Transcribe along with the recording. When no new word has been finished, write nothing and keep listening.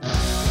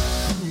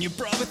You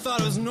probably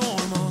thought it was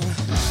normal,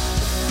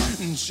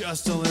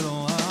 just a little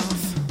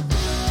off.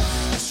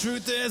 The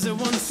truth is, at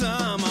one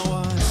time I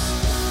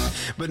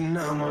was, but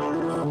now I'm a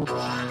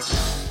robot.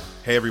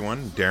 Hey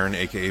everyone, Darren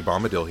aka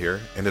Bombadil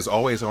here, and as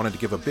always I wanted to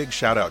give a big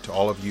shout out to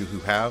all of you who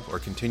have or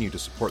continue to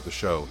support the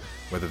show,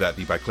 whether that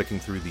be by clicking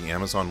through the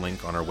Amazon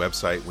link on our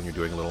website when you're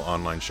doing a little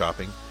online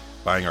shopping,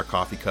 buying our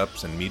coffee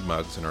cups and mead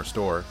mugs in our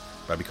store,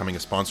 by becoming a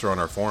sponsor on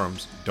our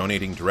forums,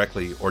 donating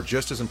directly, or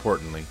just as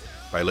importantly,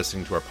 by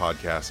listening to our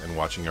podcasts and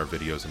watching our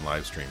videos and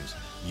live streams.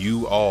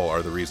 You all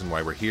are the reason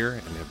why we're here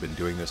and have been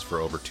doing this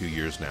for over 2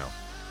 years now.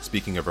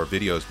 Speaking of our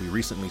videos, we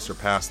recently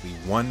surpassed the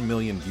 1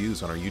 million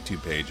views on our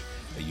YouTube page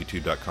at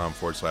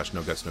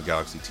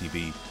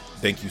youtube.com/NoGutsNoGalaxyTV.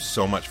 Thank you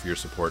so much for your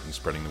support and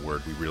spreading the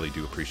word. We really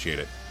do appreciate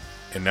it.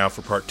 And now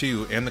for part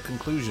 2 and the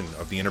conclusion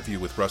of the interview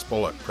with Russ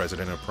Bullock,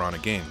 president of Piranha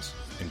Games.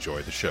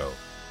 Enjoy the show.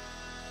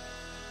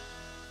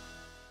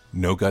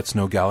 No Guts,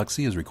 No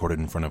Galaxy is recorded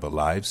in front of a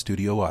live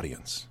studio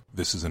audience.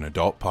 This is an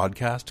adult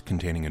podcast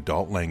containing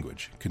adult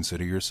language.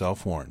 Consider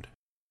yourself warned.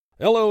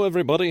 Hello,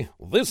 everybody.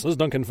 This is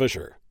Duncan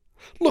Fisher.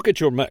 Look at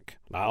your mech.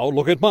 Now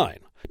look at mine.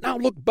 Now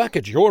look back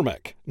at your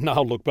mech.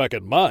 Now look back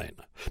at mine.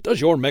 Does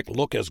your mech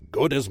look as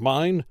good as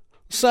mine?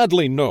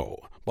 Sadly, no.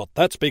 But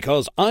that's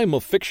because I'm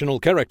a fictional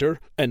character,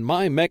 and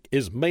my mech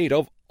is made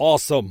of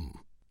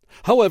awesome.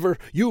 However,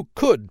 you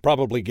could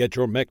probably get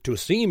your mech to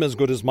seem as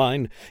good as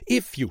mine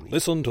if you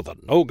listen to the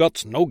No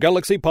Guts, No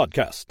Galaxy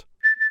podcast.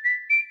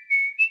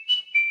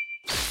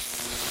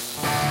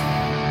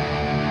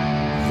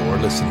 You're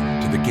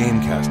listening to the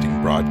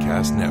Gamecasting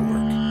Broadcast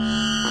Network.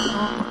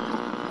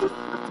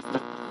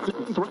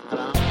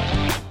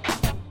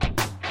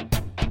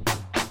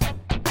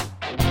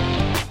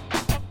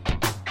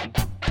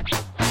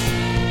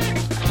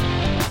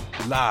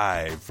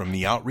 Live from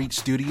the Outreach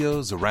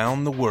Studios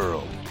around the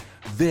world,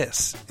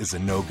 this is a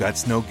No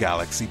Guts, No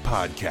Galaxy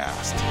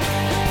podcast.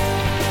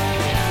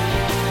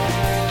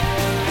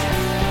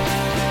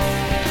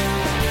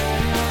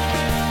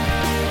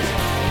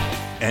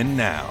 And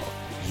now,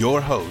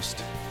 your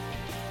host,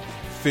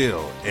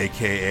 Phil,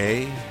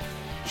 a.k.a.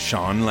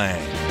 Sean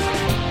Lang.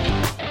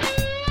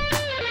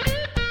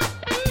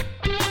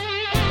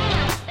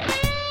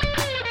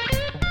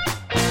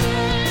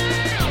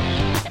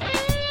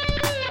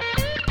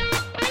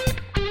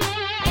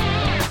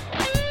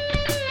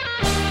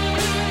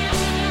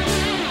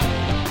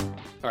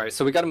 All right,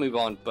 so we got to move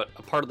on, but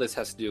a part of this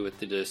has to do with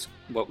just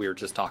what we were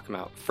just talking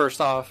about.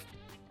 First off,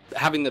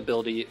 having the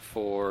ability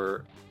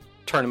for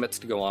tournaments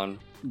to go on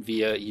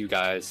via you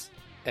guys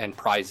and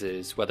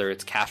prizes, whether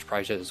it's cash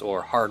prizes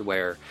or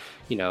hardware,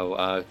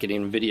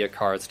 getting NVIDIA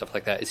cards, stuff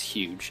like that is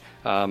huge.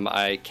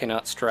 I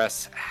cannot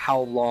stress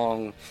how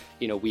long,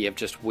 we have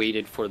just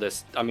waited for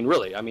this. We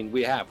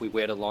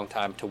waited a long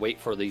time to wait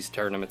for these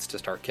tournaments to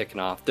start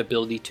kicking off, the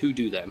ability to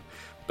do them.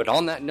 But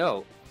on that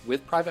note,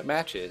 with private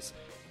matches,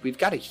 we've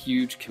got a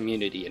huge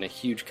community and a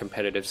huge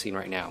competitive scene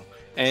right now.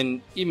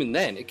 And even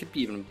then, it could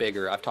be even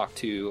bigger.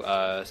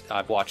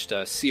 I've watched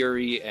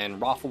Siri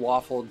and Raffle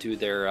Waffle do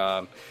their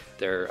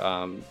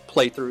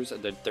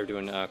playthroughs. They're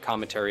doing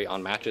commentary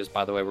on matches.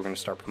 By the way, we're going to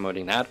start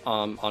promoting that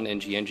on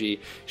NGNG,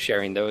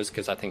 sharing those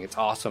because I think it's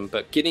awesome.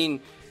 But getting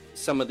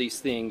some of these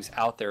things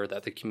out there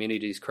that the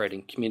community is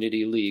creating,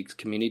 community leagues,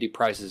 community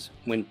prizes,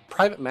 when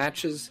private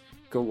matches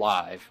go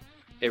live,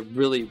 it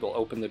really will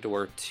open the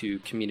door to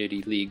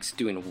community leagues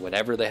doing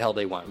whatever the hell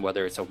they want,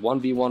 whether it's a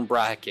 1v1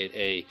 bracket,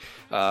 a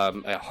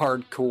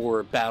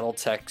hardcore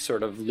BattleTech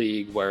sort of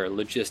league where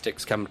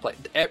logistics come into play,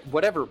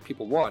 whatever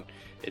people want,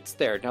 it's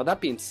there. Now, that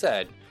being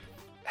said,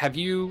 have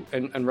you,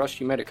 and Rush,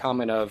 you made a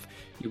comment of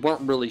you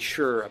weren't really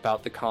sure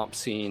about the comp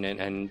scene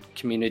and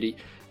community.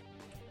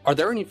 Are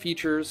there any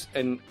features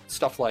and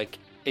stuff like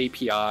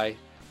API,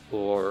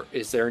 or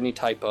is there any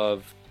type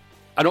of,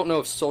 I don't know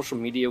if social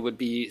media would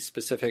be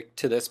specific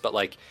to this, but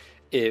like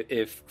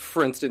if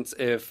for instance,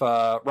 if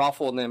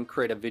Raffle and them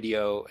create a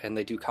video and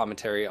they do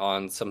commentary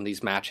on some of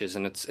these matches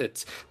and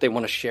it's they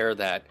want to share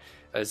that,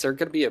 is there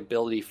going to be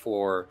ability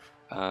for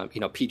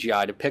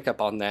PGI to pick up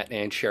on that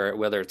and share it,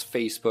 whether it's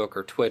Facebook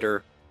or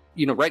Twitter?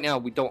 Right now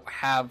we don't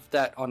have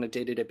that on a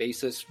day-to-day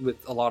basis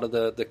with a lot of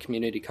the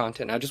community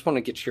content. I just want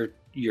to get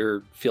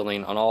your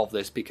feeling on all of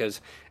this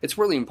because it's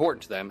really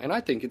important to them, and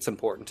I think it's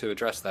important to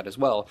address that as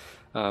well,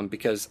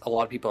 because a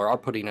lot of people are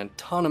putting in a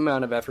ton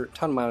amount of effort,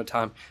 ton amount of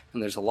time,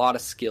 and there's a lot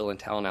of skill and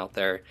talent out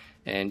there,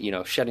 and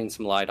shedding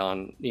some light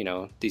on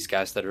these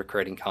guys that are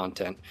creating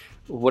content.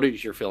 What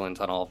is your feelings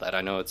on all of that?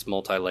 I know it's a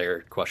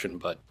multi-layered question,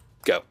 but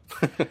go.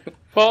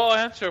 Well, I'll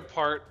answer a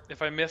part.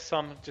 If I miss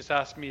some, just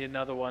ask me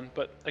another one.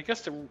 But I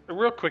guess a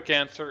real quick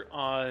answer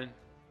on,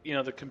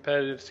 the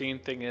competitive scene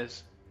thing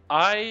is,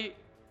 we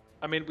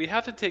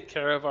have to take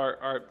care of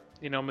our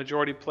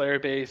majority player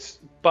base.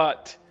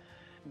 But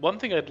one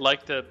thing I'd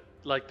like the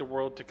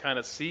world to kind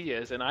of see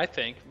is, and I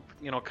think,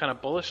 kind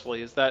of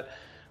bullishly, is that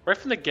right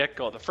from the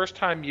get-go, the first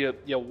time you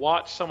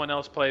watch someone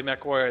else play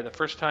MechWarrior, the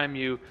first time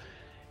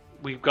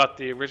we've got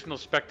the original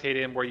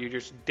spectate in where you're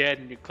just dead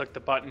and you click the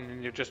button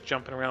and you're just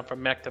jumping around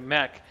from mech to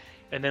mech,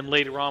 and then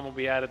later on when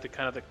we added the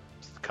kind of the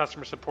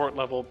customer support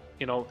level,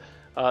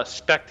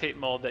 spectate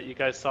mode that you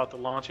guys saw at the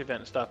launch event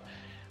and stuff.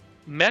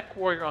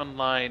 MechWarrior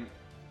Online,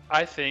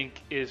 I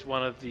think, is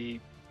one of the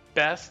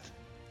best,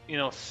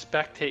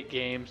 spectate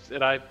games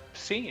that I've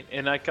seen.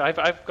 And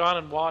I've gone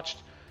and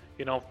watched,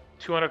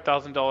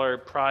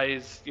 $200,000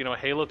 prize,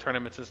 Halo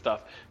tournaments and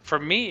stuff. For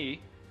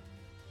me,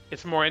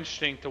 it's more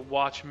interesting to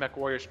watch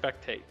MechWarrior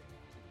spectate.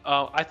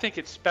 I think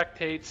it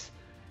spectates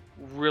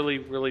really,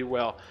 really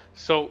well.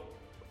 So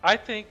I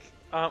think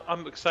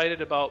I'm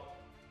excited about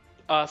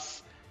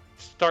us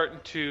starting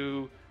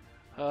to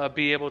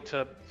be able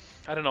to,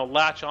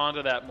 latch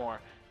onto that more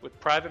with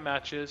private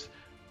matches,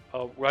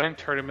 running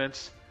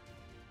tournaments,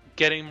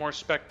 getting more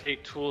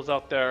spectate tools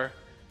out there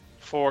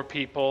for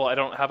people. I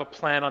don't have a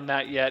plan on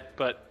that yet,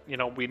 but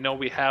we know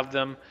we have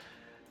them.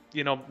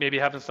 Maybe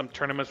having some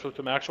tournaments with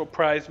some actual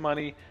prize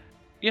money.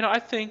 I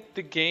think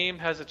the game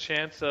has a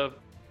chance of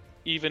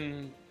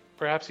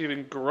perhaps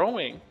even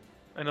growing.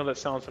 I know that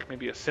sounds like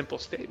maybe a simple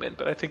statement,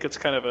 but I think it's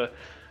kind of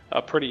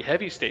a pretty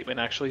heavy statement,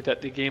 actually,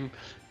 that the game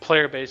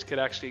player base could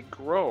actually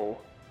grow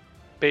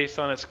based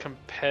on its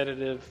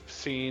competitive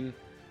scene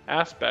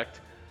aspect.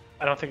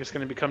 I don't think it's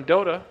going to become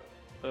Dota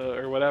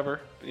or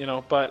whatever,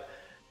 but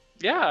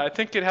yeah, I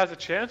think it has a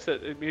chance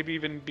that it maybe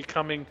even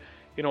becoming,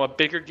 a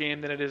bigger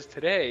game than it is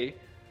today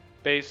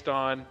based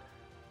on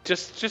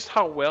just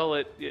how well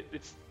it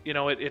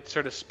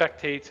sort of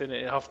spectates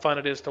and how fun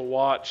it is to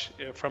watch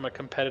from a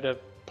competitive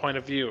point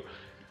of view.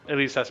 At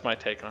least that's my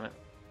take on it.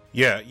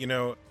 Yeah,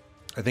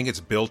 I think it's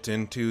built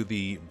into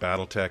the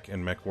BattleTech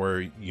and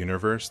MechWarrior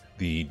universe,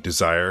 the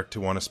desire to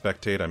want to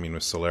spectate. I mean,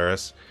 with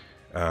Solaris,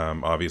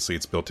 obviously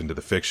it's built into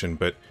the fiction,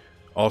 but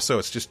also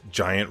it's just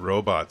giant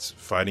robots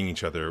fighting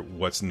each other.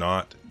 What's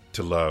not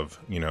to love,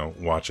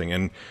 watching?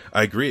 And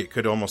I agree, it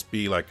could almost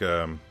be like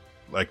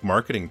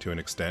marketing to an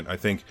extent. I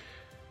think,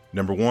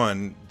 number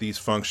one, this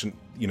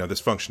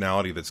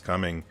functionality that's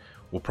coming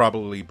will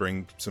probably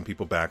bring some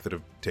people back that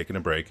have taken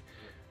a break.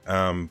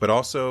 But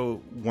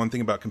also, one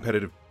thing about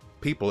competitive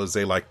people is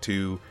they like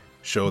to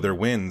show their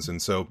wins,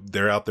 and so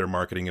they're out there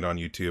marketing it on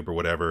YouTube or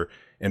whatever,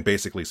 and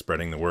basically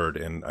spreading the word.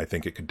 And I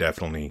think it could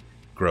definitely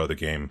grow the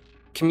game.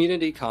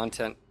 Community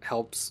content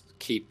helps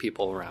keep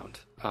people around.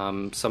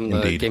 Some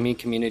of the gaming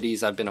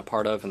communities I've been a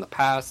part of in the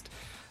past,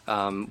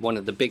 one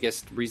of the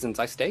biggest reasons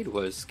I stayed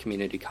was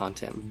community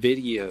content,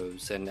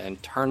 videos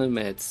and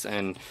tournaments.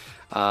 And,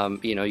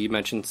 you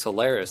mentioned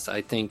Solaris.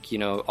 I think,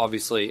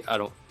 obviously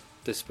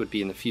this would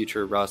be in the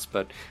future, Russ,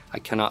 but I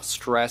cannot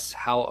stress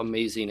how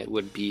amazing it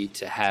would be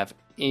to have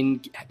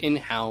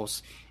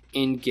in-house,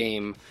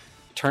 in-game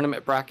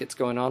tournament brackets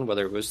going on,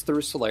 whether it was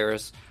through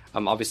Solaris.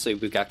 Obviously,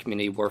 we've got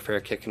Community Warfare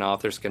kicking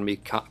off. There's going to be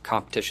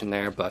competition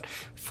there, but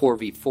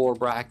 4v4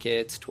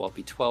 brackets,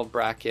 12v12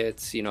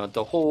 brackets,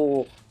 the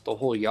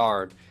whole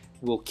yard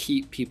will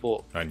keep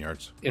people 9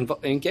 yards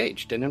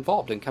engaged and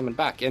involved and coming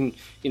back. And,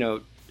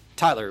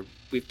 Tyler,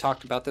 we've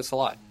talked about this a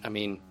lot. I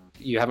mean,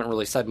 you haven't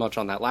really said much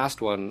on that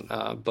last one,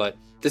 but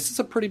this is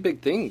a pretty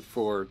big thing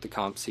for the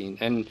comp scene.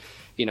 And,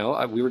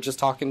 I was just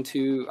talking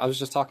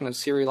to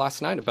Siri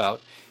last night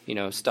about,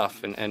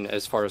 stuff and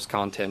as far as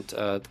content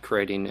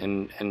creating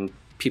and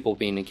people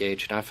being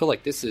engaged. And I feel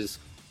like this is,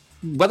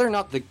 whether or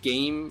not the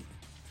game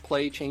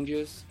play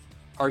changes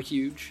are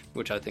huge,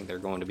 which I think they're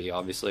going to be,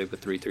 obviously, with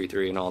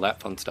 333 and all that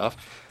fun stuff,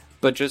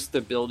 but just the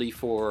ability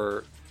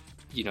for,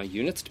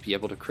 units to be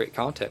able to create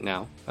content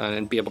now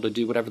and be able to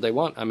do whatever they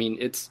want. I mean,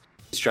 it's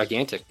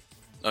gigantic.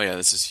 Oh yeah,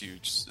 this is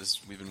huge.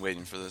 We've been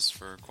waiting for this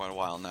for quite a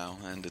while now,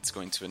 and it's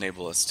going to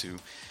enable us to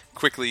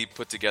quickly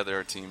put together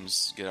our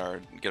teams, get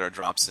our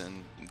drops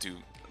in, do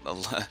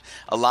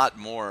a lot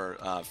more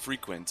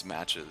frequent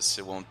matches.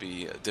 It won't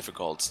be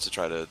difficult to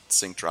try to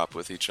sync drop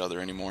with each other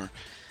anymore.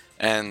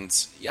 And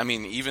I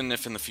mean, even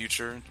if in the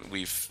future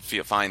we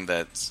find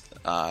that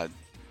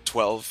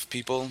 12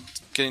 people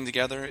getting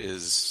together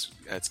it's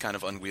kind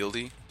of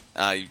unwieldy.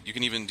 You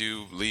can even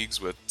do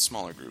leagues with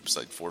smaller groups,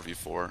 like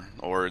 4v4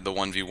 or the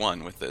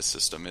 1v1 with this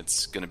system.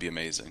 It's going to be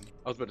amazing.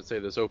 I was about to say,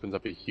 this opens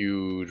up a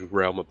huge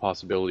realm of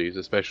possibilities,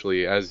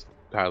 especially as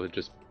Tyler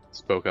just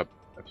spoke up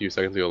a few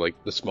seconds ago, like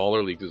the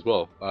smaller leagues as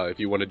well. If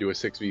you want to do a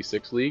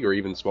 6v6 league, or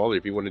even smaller,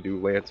 if you want to do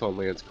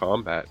lance-on-lance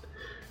combat,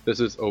 this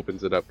just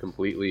opens it up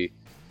completely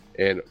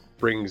and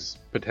brings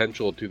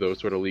potential to those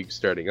sort of leagues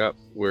starting up,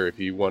 where if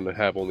you want to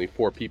have only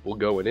 4 people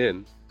going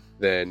in,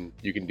 then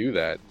you can do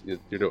that. You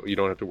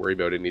don't have to worry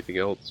about anything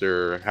else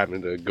or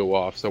having to go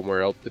off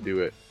somewhere else to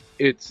do it.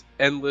 It's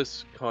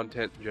endless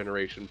content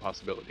generation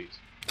possibilities.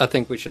 I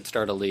think we should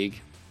start a league,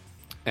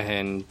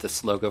 and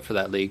this logo for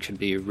that league should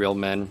be Real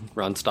Men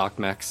Run Stock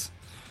Mechs,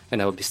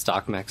 and it would be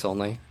Stock Mechs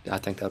only. I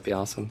think that'd be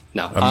awesome.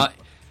 No,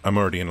 I'm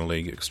already in a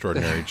league,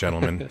 extraordinary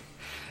gentlemen.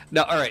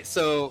 No, all right.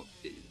 So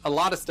a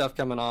lot of stuff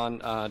coming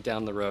on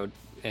down the road.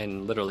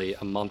 In literally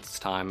a month's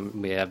time,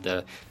 we have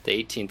the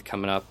 18th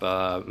coming up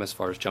as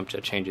far as jump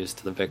jet changes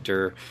to the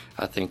Victor,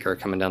 I think, are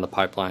coming down the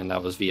pipeline.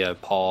 That was via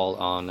Paul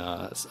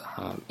on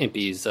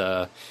Impy's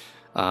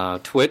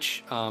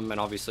Twitch, and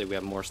obviously we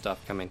have more stuff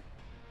coming.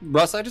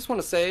 Russ, I just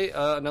want to say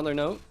another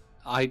note.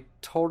 I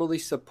totally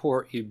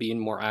support you being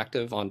more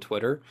active on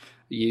Twitter.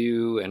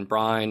 You and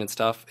Brian and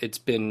stuff. It's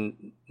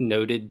been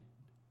noted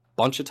a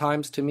bunch of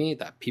times to me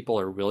that people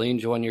are really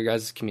enjoying your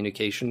guys'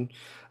 communication,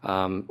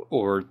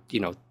 or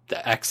the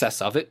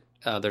excess of it.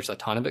 There's a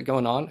ton of it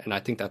going on, and I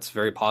think that's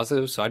very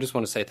positive. So I just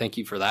want to say thank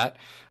you for that.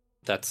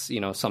 That's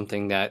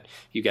something that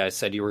you guys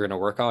said you were going to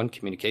work on,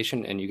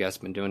 communication, and you guys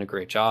have been doing a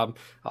great job.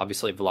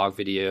 Obviously, vlog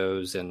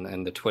videos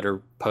and the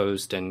Twitter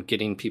post and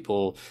getting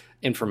people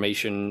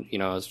information,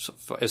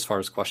 as far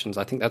as questions.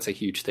 I think that's a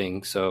huge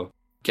thing. So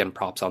again,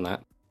 props on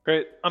that.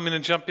 Great. I'm going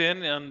to jump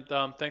in, and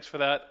thanks for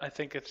that. I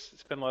think it's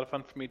been a lot of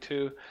fun for me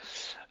too.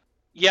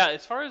 Yeah,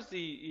 as far as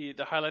the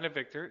Highlander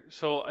Victor,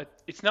 so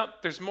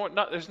there's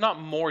not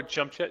more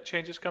jump jet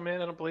changes coming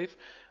in. I don't believe.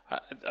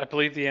 I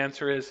believe the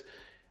answer is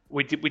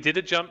we did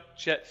a jump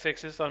jet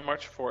fixes on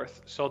March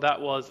 4th. So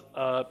that was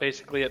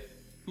basically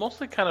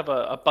mostly kind of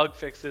a bug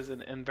fixes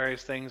and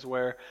various things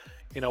where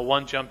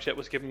one jump jet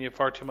was giving you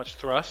far too much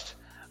thrust.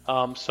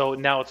 So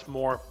now it's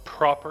more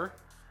proper,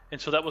 and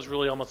so that was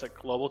really almost a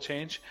global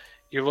change.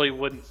 You really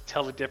wouldn't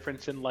tell the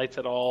difference in lights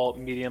at all,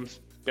 mediums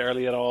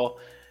barely at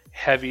all,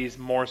 heavies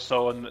more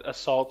so, and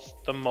assaults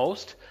the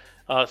most.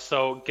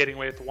 So getting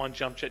away with one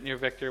jump jet in your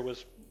Victor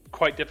was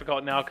quite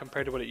difficult now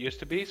compared to what it used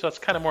to be. So it's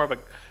kind of more of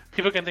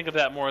people can think of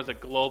that more as a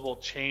global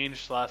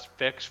change /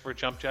 fix for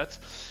jump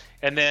jets.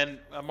 And then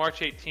March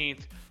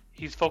 18th,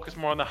 he's focused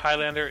more on the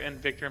Highlander and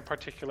Victor in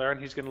particular,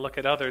 and he's going to look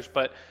at others.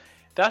 But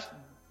that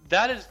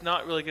is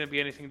not really going to be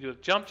anything to do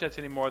with jump jets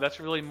anymore. That's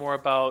really more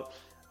about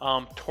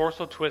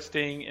torso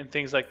twisting and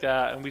things like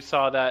that. And we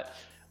saw that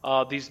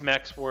these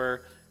mechs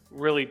were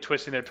really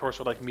twisting their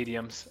torso like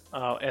mediums,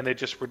 and they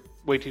just were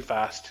way too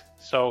fast.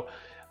 So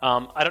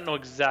I don't know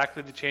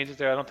exactly the changes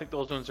there. I don't think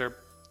those ones are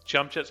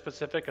jump jet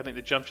specific. I think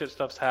the jump jet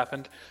stuff's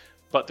happened,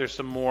 but there's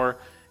some more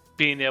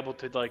being able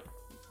to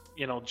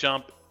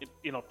jump,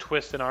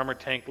 twist an armor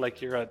tank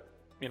like you're a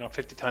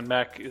 50-ton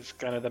mech is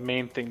kind of the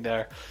main thing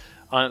there.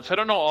 So I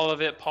don't know all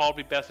of it. Paul would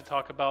be best to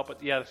talk about,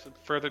 but yeah, some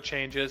further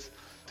changes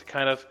to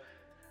kind of,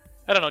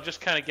 I don't know,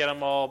 just kind of get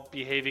them all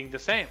behaving the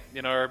same,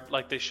 or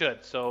like they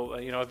should. So,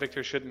 a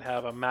Victor shouldn't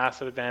have a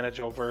massive advantage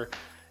over,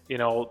 an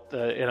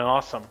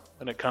Awesome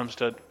when it comes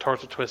to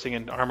torso twisting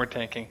and armor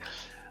tanking.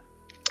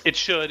 It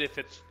should if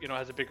it's,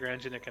 has a bigger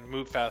engine that can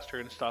move faster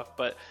and stuff.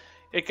 But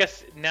I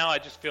guess now I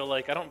just feel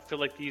like, I don't feel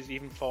like these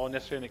even fall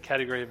necessarily in the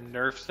category of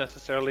nerfs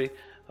necessarily.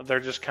 They're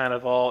just kind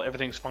of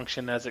everything's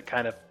functioning as it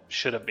kind of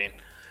should have been,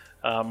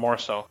 more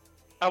so.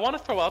 I want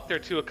to throw out there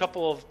too a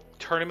couple of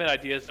tournament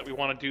ideas that we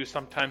want to do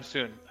sometime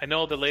soon. I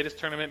know the latest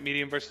tournament,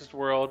 Medium versus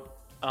World,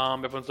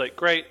 everyone's like,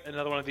 great,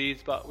 another one of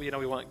these, but we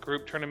want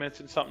group tournaments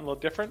and something a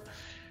little different.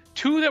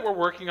 Two that we're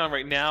working on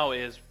right now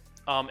is,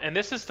 and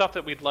this is stuff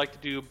that we'd like to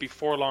do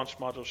before launch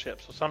module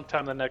ship, so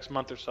sometime in the next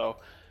month or so.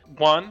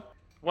 One,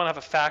 we want to have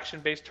a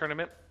faction-based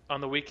tournament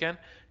on the weekend.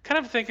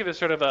 Kind of think of it as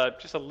sort of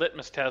just a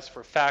litmus test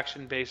for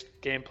faction-based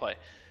gameplay.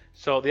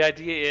 So the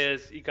idea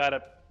is you got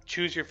to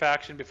choose your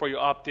faction before you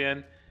opt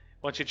in.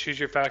 Once you choose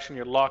your faction,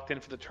 you're locked in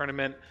for the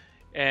tournament,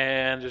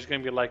 and there's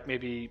going to be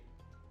maybe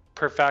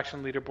per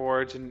faction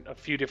leaderboards and a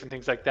few different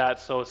things like that.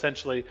 So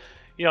essentially,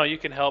 you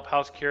can help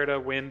House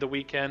Kirita win the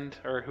weekend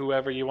or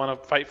whoever you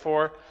want to fight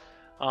for,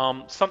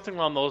 something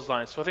along those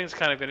lines. So I think it's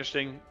kind of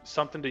interesting,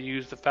 something to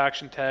use the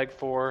faction tag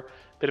for,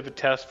 a bit of a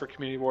test for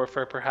community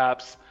warfare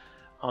perhaps.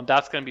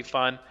 That's going to be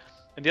fun.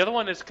 And the other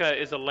one is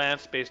a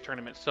Lance-based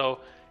tournament. So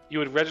you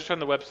would register on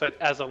the website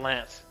as a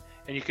Lance.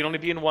 And you can only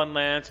be in one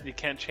Lance, and you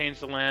can't change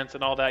the Lance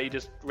and all that. You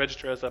just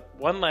register as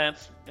one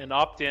Lance and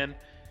opt in,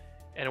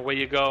 and away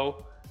you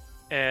go.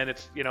 And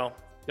it's,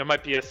 there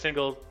might be a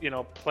single,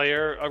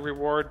 player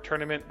reward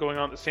tournament going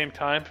on at the same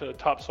time for the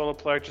top solo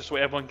player, just so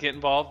everyone can get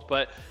involved,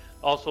 but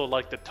also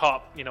the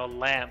top,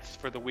 Lance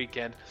for the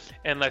weekend.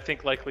 And I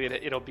think likely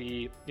it'll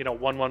be,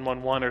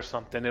 1-1-1-1 or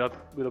something.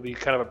 It'll be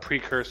kind of a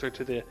precursor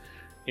to the,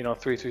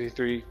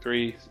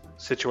 3-3-3-3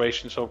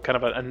 situation. So kind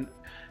of a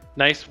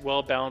nice,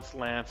 well-balanced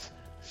Lance.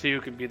 See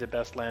who can be the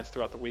best Lance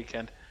throughout the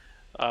weekend.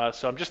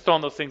 So I'm just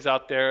throwing those things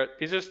out there.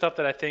 These are stuff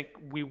that I think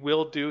we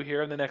will do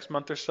here in the next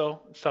month or so.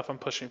 Stuff I'm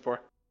pushing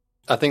for.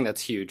 I think that's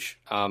huge.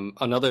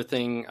 Another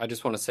thing I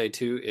just want to say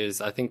too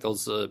is I think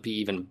those be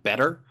even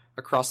better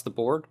across the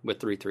board with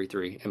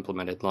 3.3.3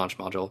 implemented launch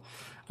module.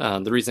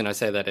 The reason I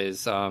say that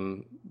is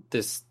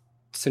this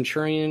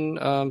Centurion,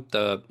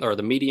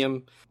 the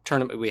medium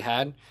tournament we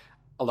had.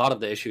 A lot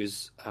of the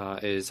issues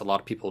is a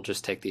lot of people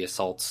just take the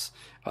assaults,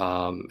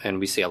 and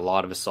we see a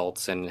lot of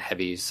assaults and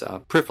heavies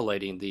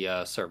perforating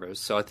the servos.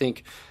 So I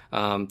think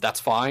that's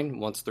fine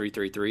once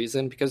 3.3.3 is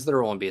in, because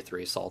there will only be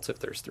 3 assaults if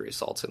there's 3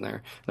 assaults in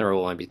there. There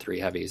will only be 3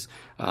 heavies.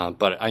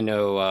 But I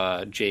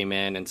know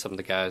J-Man and some of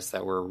the guys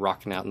that were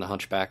rocking out in the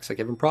Hunchbacks, I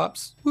give them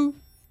props. Woo!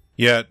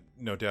 Yeah,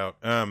 no doubt.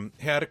 Hey, I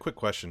had a quick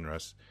question,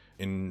 Russ.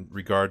 In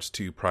regards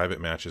to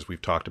private matches,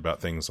 we've talked about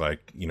things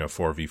like,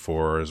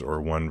 4v4s or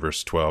 1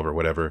 versus 12 or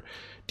whatever.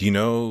 Do you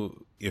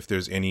know if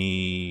there's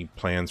any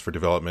plans for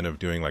development of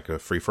doing a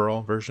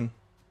free-for-all version?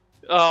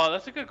 Oh,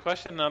 that's a good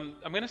question. I'm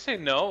going to say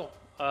no.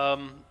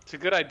 It's a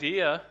good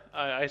idea.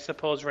 I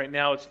suppose right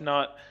now it's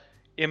not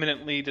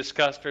imminently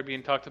discussed or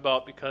being talked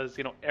about because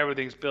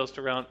everything's based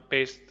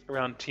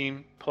around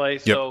team play.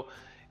 So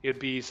it'd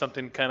be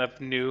something kind of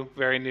new,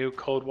 very new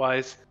code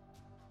wise.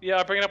 Yeah,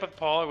 I'll bring it up with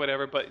Paul or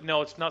whatever, but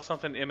no, it's not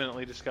something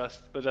imminently discussed.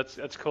 But that's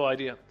a cool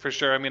idea for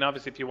sure. I mean,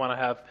 obviously, if you want to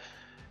have,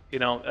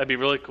 that'd be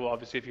really cool.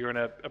 Obviously, if you're in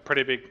a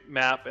pretty big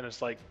map and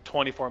it's like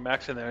 24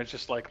 mechs in there, it's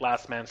just like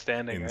last man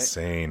standing.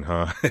 Insane,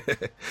 right?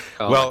 Huh?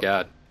 Oh my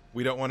God.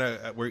 We don't want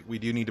to. We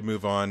do need to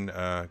move on.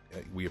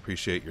 We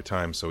appreciate your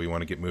time, so we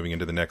want to get moving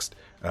into the next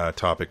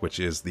topic, which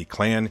is the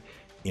clan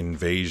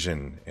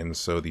invasion. And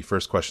so the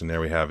first question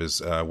there we have is: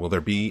 will there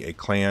be a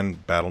clan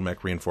battle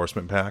mech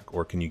reinforcement pack,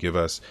 or can you give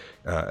us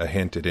a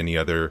hint at any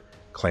other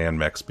clan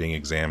mechs being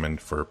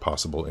examined for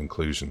possible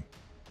inclusion?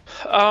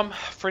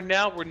 For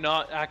now, we're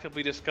not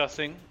actively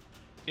discussing,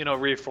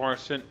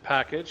 reinforcement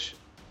package.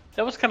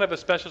 That was kind of a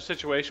special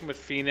situation with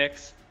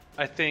Phoenix.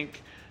 I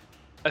think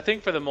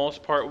for the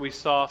most part, we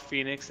saw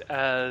Phoenix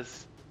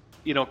as,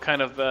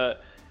 kind of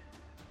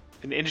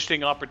an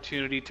interesting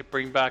opportunity to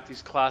bring back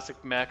these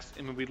classic mechs.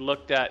 And when we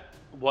looked at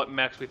what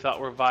mechs we thought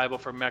were viable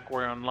for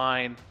MechWarrior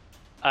Online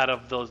out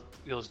of those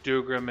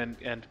Dougram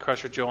and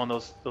Crusher Joe and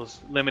those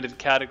limited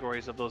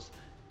categories of those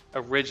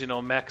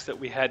original mechs that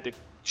we had to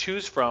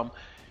choose from,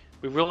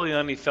 we really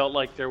only felt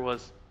like there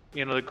was,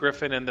 the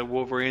Griffin and the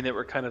Wolverine that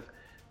were kind of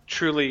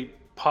truly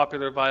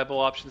popular, viable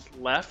options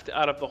left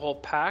out of the whole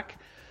pack.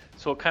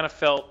 So it kind of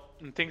felt,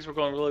 and things were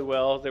going really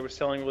well, they were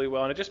selling really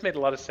well, and it just made a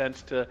lot of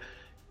sense to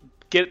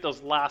get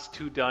those last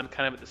two done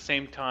kind of at the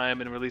same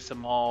time and release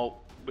them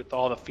all with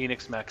all the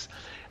Phoenix mechs.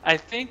 I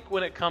think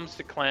when it comes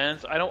to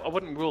clans, I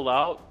wouldn't rule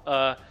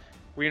out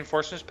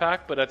reinforcements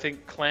pack, but I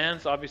think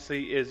clans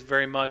obviously is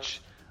very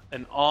much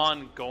an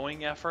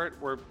ongoing effort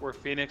where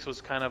Phoenix was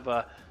kind of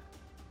a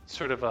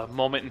sort of a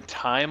moment in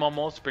time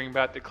almost, bringing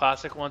back the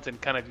classic ones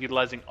and kind of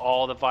utilizing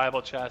all the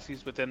viable chassis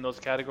within those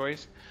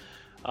categories.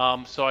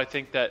 So I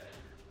think that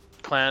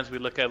clans we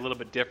look at a little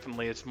bit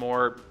differently. It's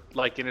more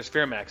like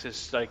Innisphere mechs.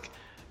 It's like,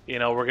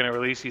 we're going to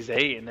release these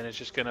 8 and then it's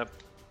just going to,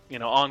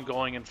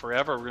 ongoing and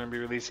forever. We're going to be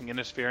releasing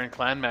Innisphere and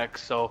clan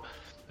mechs. So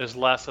there's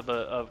less of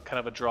a kind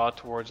of a draw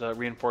towards a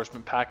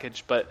reinforcement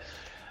package. But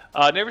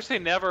never say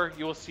never.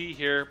 You will see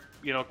here,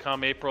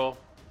 come April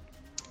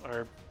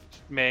or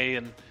May,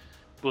 and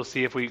we'll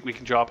see if we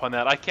can draw upon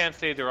that. I can't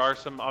say there are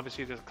some,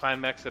 obviously, there's clan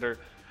mechs that are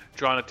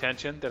drawing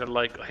attention that are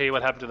like, hey,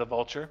 what happened to the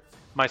Vulture?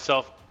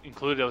 Myself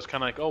included, I was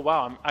kind of like, oh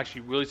wow, I'm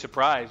actually really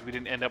surprised we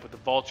didn't end up with the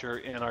Vulture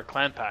in our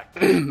clan pack.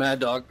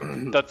 Mad Dog.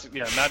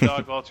 Mad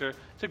Dog Vulture.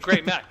 It's a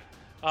great mech.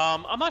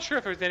 I'm not sure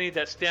if there's any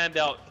that stand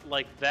out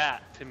like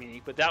that to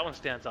me, but that one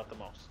stands out the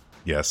most.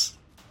 Yes.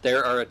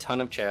 There are a ton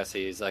of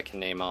chassis I can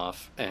name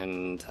off,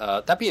 and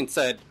that being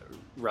said,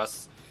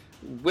 Russ,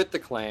 with the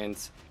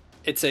clans,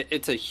 it's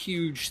a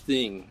huge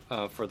thing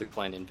for the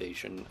clan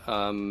invasion.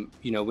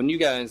 When you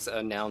guys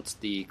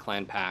announced the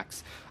clan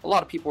packs, a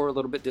lot of people were a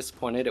little bit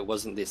disappointed it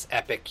wasn't this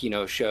epic,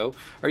 show.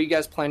 Are you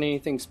guys planning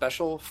anything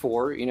special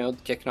for,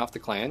 kicking off the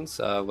clans?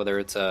 Whether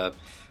it's a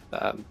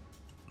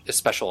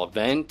special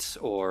event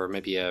or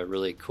maybe a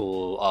really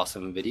cool,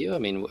 awesome video? I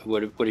mean,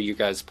 what are you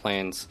guys'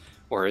 plans,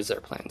 or is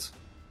there plans?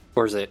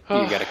 Or is it,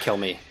 you got to kill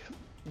me?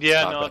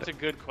 Yeah, no, it's a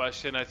good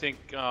question. I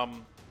think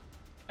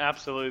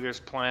absolutely there's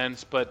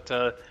plans, but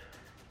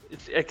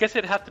I guess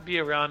it'd have to be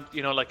around,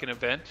 like an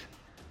event.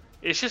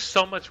 It's just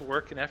so much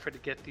work and effort to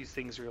get these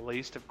things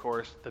released, of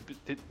course.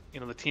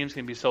 The team's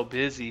going to be so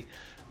busy,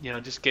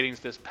 just getting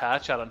this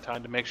patch out on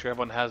time to make sure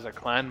everyone has their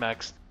clan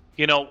mechs.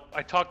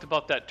 I talked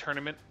about that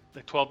tournament,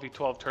 the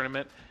 12v12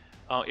 tournament,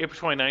 April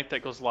 29th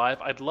that goes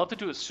live. I'd love to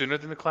do it sooner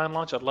than the clan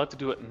launch. I'd love to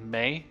do it in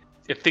May.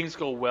 If things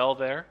go well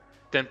there,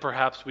 then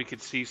perhaps we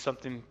could see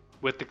something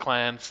with the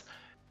clans,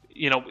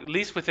 at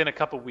least within a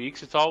couple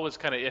weeks. It's always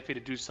kind of iffy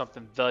to do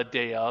something the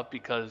day of,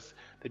 because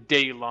the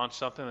day you launch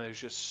something, there's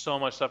just so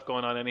much stuff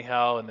going on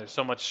anyhow, and there's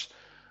so much,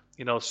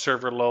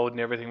 server load and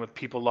everything with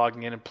people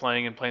logging in and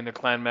playing their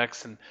clan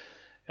mechs and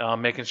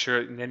making sure,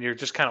 and then you're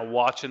just kind of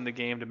watching the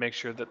game to make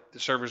sure that the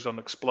servers don't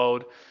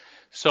explode.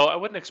 So I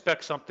wouldn't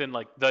expect something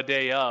like the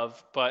day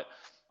of, but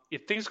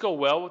if things go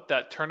well with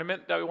that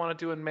tournament that we want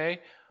to do in May,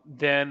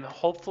 then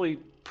hopefully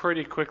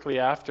pretty quickly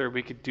after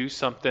we could do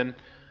something.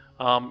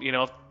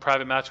 If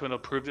private match window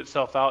proved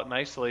itself out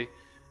nicely,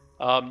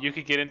 you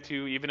could get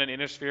into even an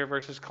Innisphere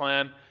versus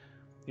clan,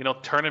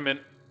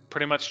 tournament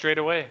pretty much straight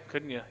away,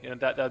 couldn't you?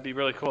 That'd be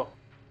really cool.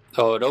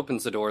 Oh, it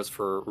opens the doors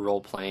for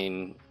role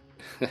playing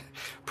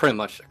pretty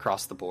much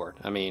across the board.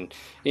 I mean,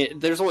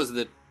 there's always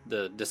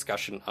the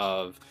discussion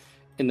of,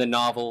 in the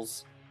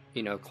novels,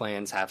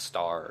 clans have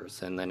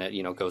stars, and then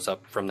it, goes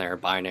up from there,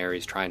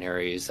 binaries,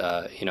 trinaries,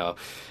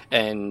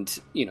 and,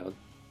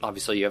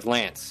 obviously you have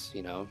Lance,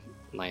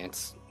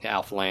 Lance,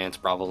 Alpha Lance,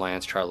 Bravo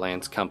Lance, Charlie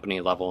Lance,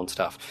 company level and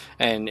stuff.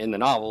 And in the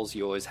novels,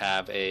 you always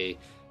have the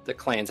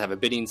clans have a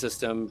bidding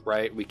system,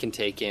 right? We can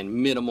take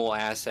in minimal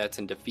assets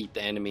and defeat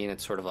the enemy, and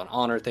it's sort of an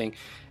honor thing.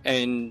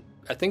 And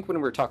I think when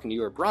we were talking to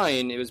you or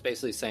Brian, it was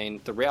basically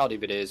saying the reality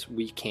of it is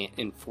we can't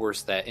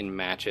enforce that in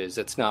matches.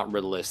 It's not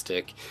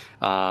realistic,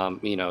 to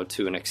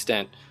an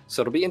extent.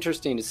 So it'll be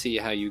interesting to see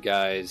how you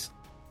guys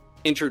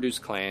introduce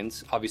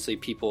clans. Obviously,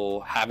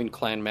 people having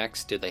clan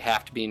mechs, do they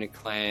have to be in a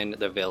clan,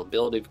 the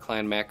availability of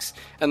clan mechs,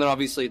 and then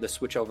obviously the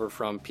switch over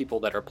from people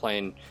that are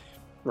playing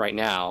right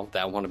now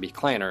that want to be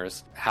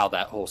clanners, how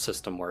that whole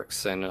system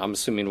works. And I'm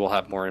assuming we'll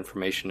have more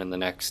information in the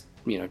next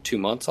 2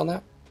 months on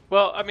that.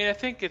 Well, I mean, I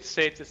think it's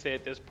safe to say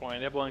at this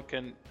point, everyone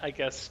can, I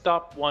guess,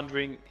 stop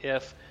wondering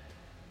if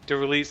the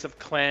release of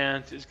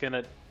clans is going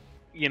to,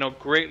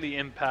 greatly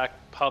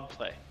impact pub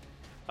play.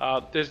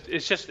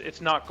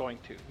 It's not going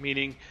to,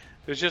 meaning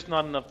there's just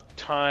not enough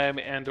time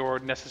and or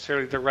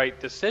necessarily the right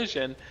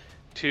decision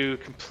to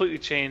completely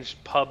change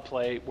pub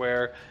play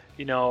where,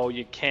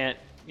 you can't,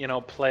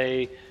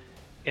 play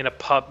in a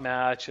pub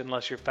match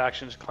unless your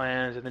faction's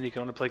clans, and then you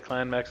can only play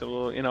clan mechs.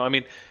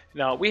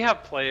 Now we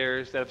have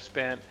players that have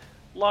spent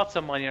lots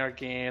of money in our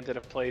game, that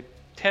have played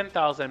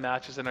 10,000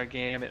 matches in our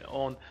game and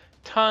own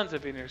tons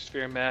of Inner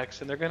Sphere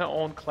mechs, and they're going to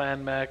own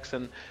clan mechs,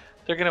 and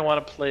they're going to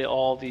want to play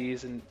all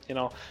these, and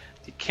you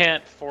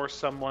can't force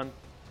someone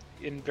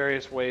in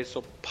various ways.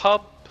 So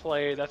pub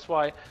play, that's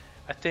why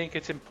I think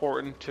it's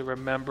important to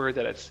remember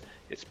that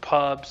it's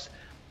pubs,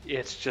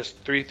 it's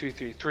just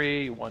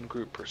 3-3-3-3, one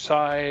group per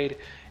side,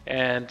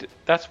 and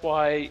that's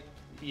why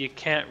you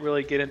can't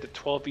really get into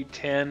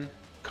 12v10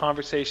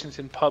 conversations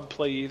in pub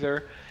play either.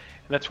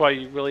 And that's why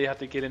you really have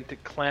to get into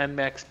clan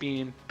mechs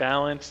being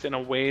balanced in a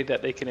way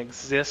that they can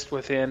exist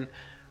within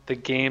the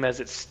game as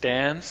it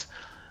stands.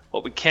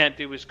 What we can't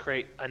do is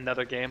create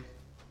another game.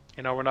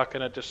 We're not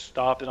going to just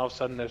stop and all of a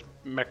sudden there's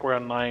MechWarrior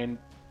Online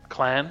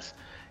clans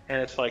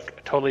and it's like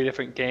a totally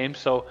different game.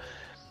 So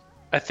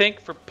I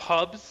think for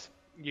pubs,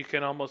 you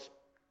can almost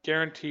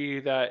guarantee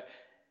that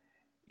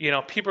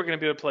people are going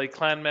to be able to play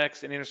clan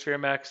mechs and Inner Sphere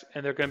mechs,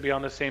 and they're going to be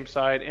on the same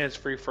side, and it's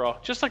free for all,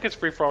 just like it's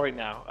free for all right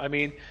now. I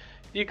mean,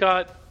 you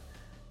got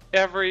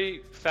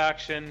every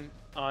faction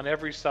on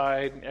every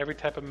side, every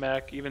type of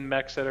mech, even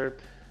mechs that are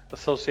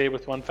associated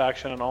with one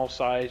faction on all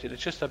sides, and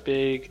it's just a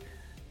big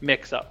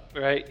mix-up,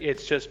 right?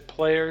 It's just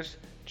players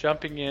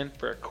jumping in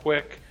for a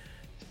quick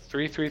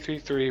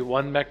 3-3-3-3,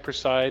 one mech per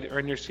side,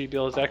 earn your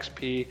CBLs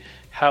XP,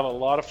 have a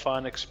lot of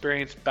fun,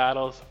 experience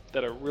battles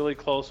that are really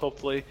close,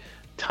 hopefully,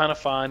 ton of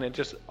fun, and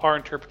just our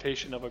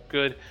interpretation of a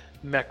good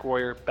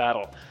MechWarrior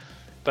battle.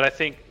 But I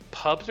think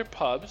pubs are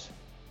pubs.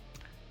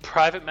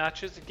 Private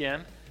matches,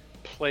 again,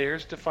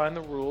 players define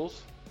the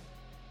rules.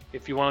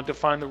 If you want to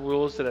define the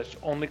rules that it's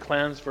only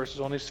clans versus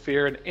only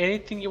sphere, and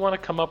anything you want to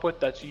come up with,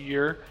 that's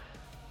your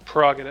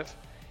prerogative.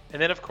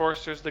 And then, of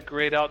course, there's the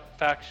grayed out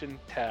faction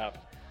tab.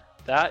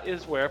 That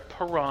is where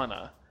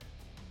Piranha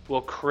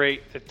will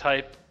create the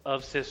type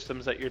of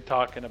systems that you're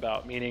talking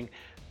about, meaning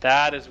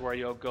that is where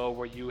you'll go,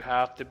 where you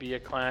have to be a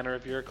clanner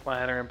if you're a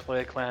clanner and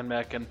play a clan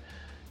mech, and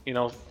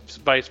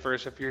vice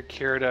versa if you're a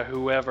Kirita,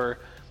 whoever,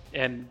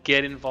 and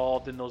get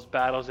involved in those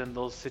battles and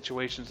those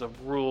situations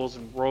of rules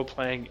and role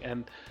playing.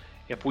 And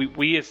if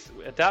we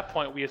at that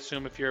point we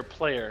assume if you're a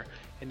player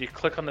and you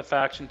click on the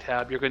faction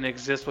tab, you're going to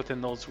exist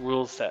within those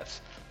rule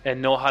sets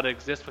and know how to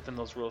exist within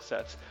those rule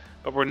sets.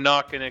 But we're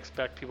not going to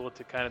expect people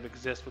to kind of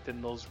exist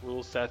within those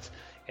rule sets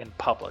in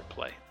public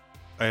play.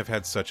 I have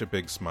had such a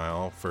big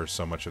smile for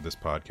so much of this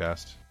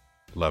podcast.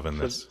 Loving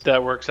this.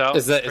 That works out.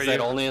 Is that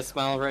only a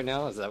smile right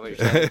now? Is that what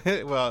you're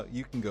saying? Well,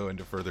 you can go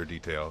into further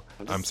detail.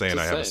 I'm saying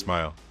I have a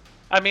smile.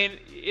 I mean,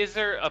 is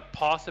there a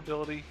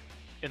possibility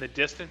in the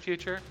distant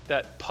future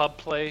that pub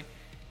play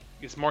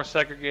is more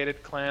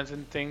segregated, clans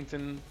and things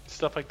and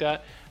stuff like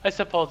that? I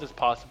suppose it's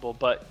possible,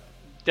 but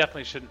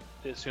definitely shouldn't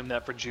assume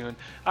that for June.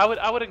 I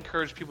would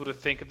encourage people to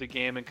think of the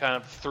game in kind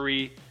of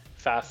three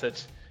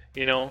facets.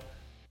 You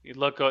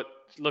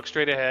look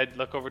straight ahead,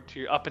 look over to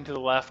your up and to the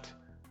left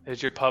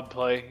is your pub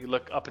play. You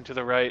look up and to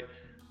the right,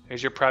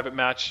 there's your private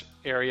match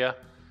area.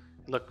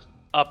 Look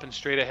up and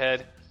straight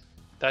ahead,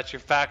 that's your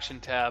faction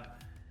tab.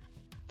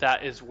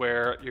 That is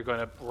where you're going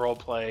to role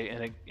play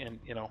and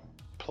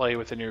play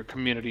within your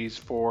communities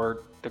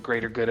for the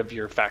greater good of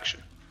your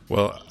faction.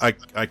 Well,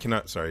 I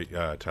cannot. Sorry,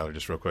 Tyler.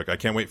 Just real quick. I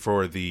can't wait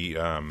for the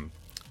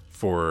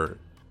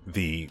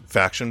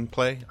faction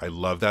play. I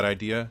love that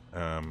idea.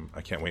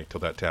 I can't wait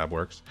till that tab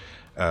works.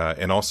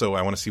 And also,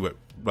 I want to see what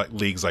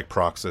leagues like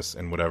Proxus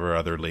and whatever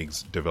other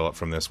leagues develop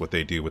from this. What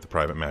they do with the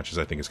private matches,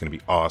 I think is going to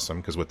be awesome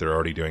because what they're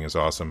already doing is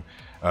awesome.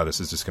 This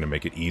is just going to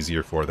make it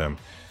easier for them.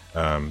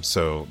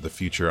 So the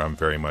future, I'm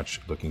very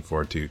much looking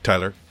forward to.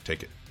 Tyler,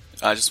 take it.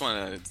 I just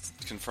want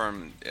to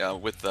confirm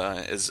with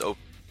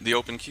the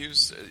open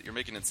queues, you're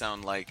making it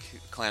sound like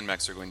clan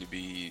mechs are going to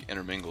be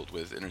intermingled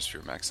with Inner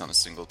Sphere mechs on a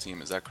single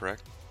team. Is that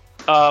correct?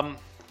 I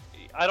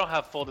don't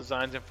have full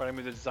designs in front of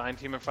me, the design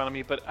team in front of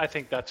me, but I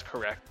think that's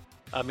correct.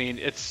 I mean,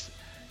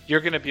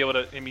 you're going to be able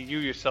to, you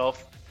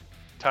yourself,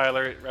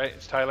 Tyler, right?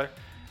 It's Tyler.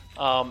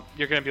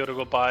 You're going to be able to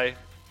go buy,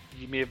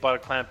 you may have bought a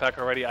clan pack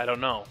already, I don't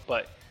know,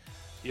 but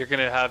you're going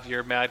to have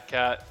your Mad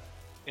Cat,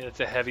 and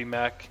it's a heavy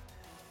mech,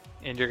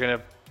 and you're going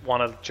to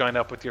want to join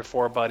up with your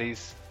 4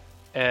 buddies.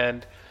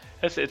 And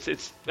it's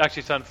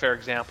actually it's an unfair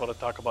example to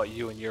talk about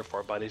you and your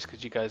 4 buddies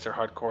because you guys are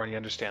hardcore and you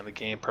understand the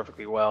game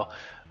perfectly well.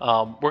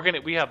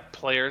 We have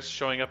players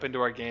showing up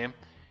into our game,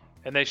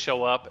 and they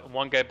show up, and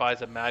one guy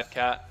buys a Mad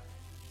Cat,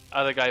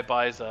 other guy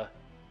buys a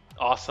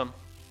awesome,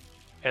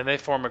 and they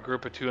form a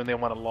group of two and they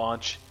want to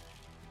launch.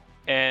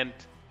 And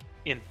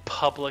in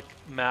public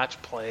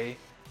match play,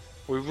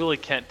 we really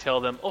can't tell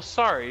them, oh,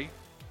 sorry,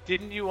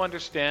 didn't you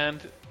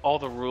understand all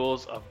the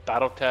rules of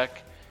Battletech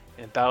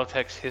and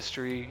Battletech's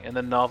history and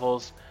the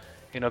novels?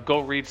 Go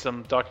read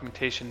some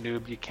documentation,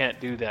 noob. You can't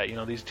do that.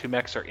 These two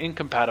mechs are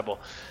incompatible.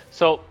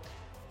 So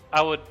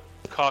I would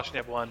caution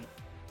everyone.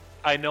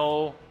 I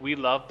know we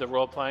love the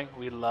role-playing.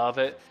 We love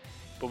it.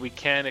 But we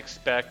can't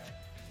expect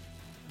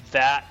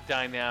that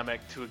dynamic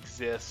to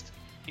exist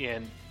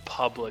in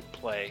public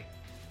play.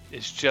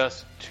 It's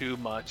just too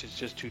much. It's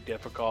just too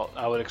difficult.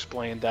 I would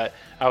explain that.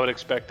 I would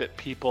expect that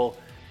people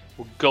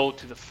will go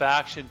to the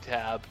faction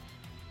tab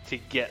to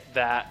get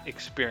that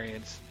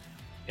experience.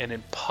 And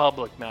in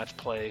public match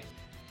play,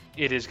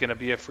 it is going to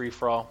be a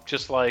free-for-all.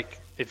 Just like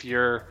if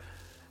you're,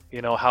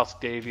 House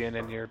Davian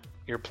and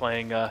you're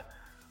playing a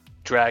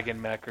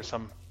Dragon mech or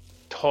some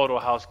total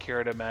House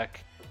Kyrda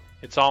mech,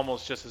 it's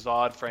almost just as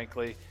odd,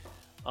 frankly.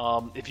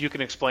 If you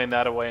can explain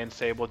that away and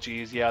say, well,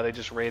 geez, yeah, they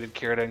just raided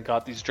Kyrda and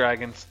got these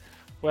dragons.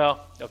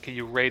 Well, okay,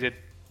 you raided,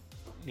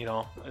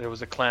 there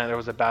was a clan, there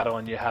was a battle,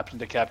 and you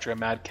happened to capture a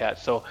Mad Cat.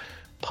 So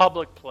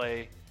public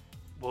play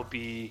will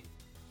be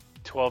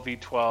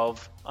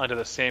 12v12 under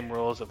the same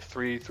rules of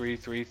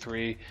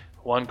 3-3-3-3,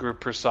 one group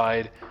per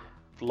side,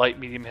 light,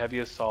 medium, heavy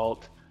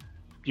assault.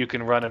 You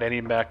can run at any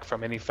mech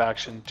from any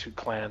faction to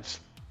clans.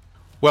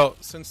 Well,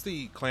 since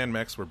the clan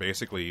mechs were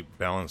basically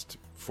balanced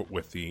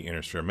with the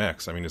Innistrad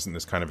mechs, I mean, isn't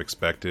this kind of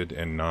expected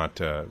and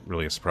not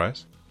really a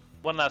surprise?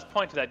 One last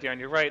point to that, Darren,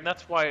 you're right, and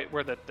that's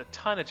where the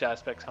tonnage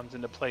aspect comes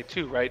into play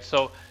too, right?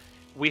 So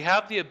we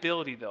have the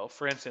ability, though,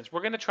 for instance,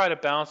 we're going to try to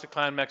balance the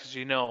clan mechs, as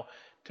you know,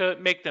 to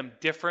make them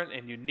different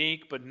and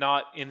unique, but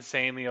not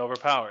insanely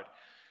overpowered,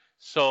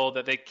 so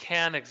that they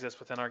can exist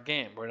within our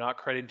game. We're not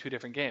creating two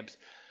different games.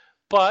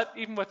 But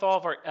even with all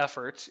of our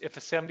efforts, if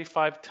a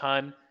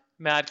 75-ton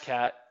Mad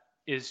Cat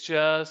is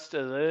just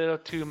a little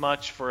too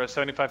much for a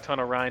 75-ton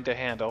Orion to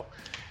handle,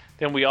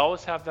 then we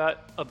always have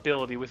that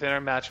ability within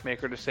our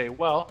matchmaker to say,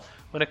 well,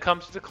 when it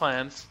comes to the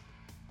clans,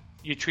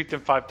 you treat them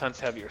 5 tons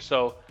heavier.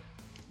 So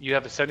you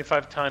have a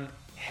 75-ton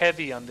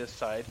heavy on this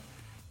side,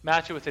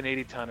 match it with an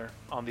 80-tonner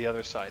on the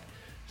other side.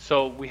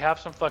 So we have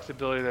some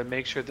flexibility to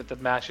make sure that the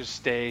matches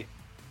stay,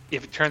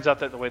 if it turns out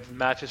that the way the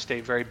matches stay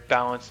very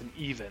balanced and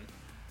even,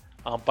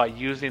 by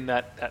using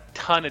that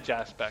tonnage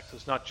aspect. So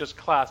it's not just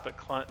class, but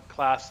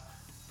class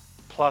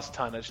plus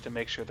tonnage to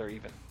make sure they're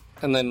even.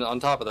 And then on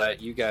top of that,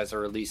 you guys are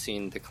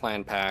releasing the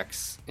clan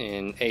packs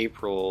in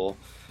April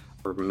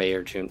or May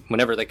or June,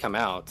 whenever they come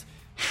out.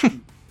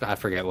 I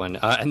forget when.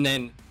 And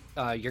then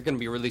you're going to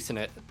be releasing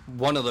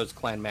one of those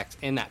clan mechs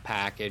in that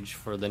package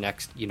for the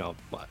next,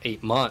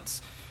 8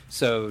 months.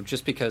 So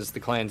just because the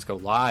clans go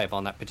live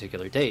on that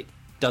particular date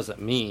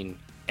doesn't mean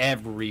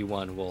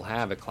everyone will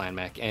have a clan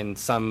mech, and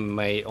some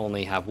may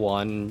only have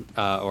one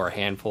or a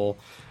handful.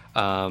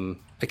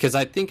 Because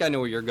I think I know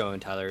where you're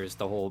going, Tyler, is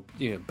the whole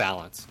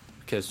balance.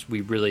 Because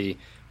we've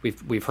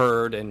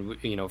heard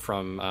and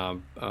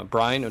from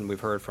Brian, and we've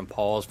heard from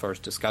Paul as far as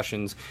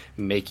discussions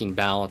making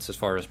balance as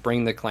far as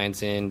bringing the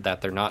clans in,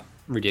 that they're not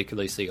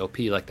ridiculously OP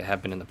like they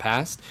have been in the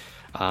past,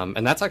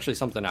 and that's actually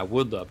something I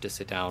would love to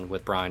sit down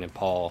with Brian and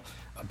Paul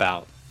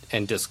about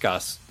and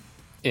discuss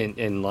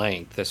in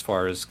length as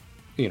far as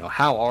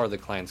how are the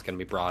clans going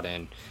to be brought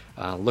in,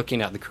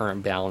 looking at the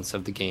current balance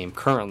of the game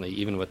currently,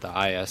 even with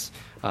the IS,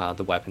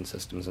 the weapon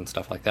systems and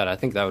stuff like that. I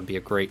think that would be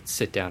a great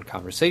sit down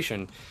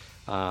conversation.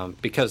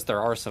 Because there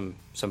are some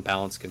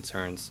balance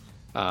concerns,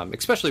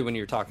 especially when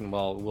you're talking,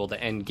 well, will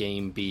the end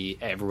game be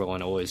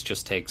everyone always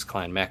just takes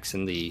clan mechs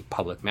in the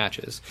public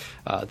matches?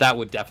 That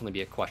would definitely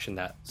be a question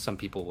that some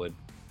people would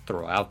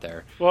throw out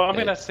there. Well,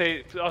 I'll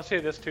say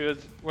this too, is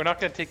we're not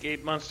going to take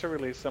 8 months to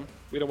release them.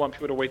 We don't want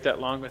people to wait that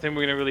long. I think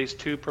we're going to release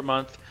 2 per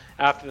month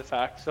after the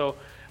fact. So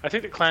I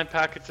think the clan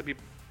packets will be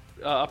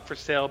up for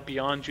sale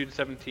beyond June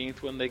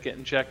 17th when they get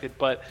injected,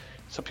 but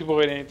so people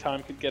wait any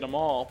time could get them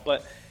all.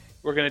 But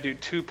we're going to do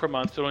 2 per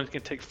month, so it's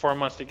going to take 4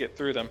 months to get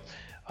through them.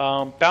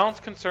 Balance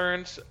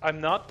concerns, I'm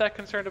not that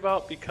concerned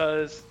about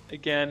because,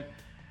 again,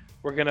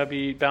 we're going to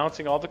be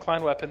balancing all the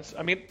clan weapons.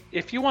 I mean,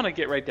 if you want to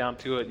get right down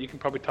to it, you can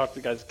probably talk to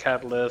the guys at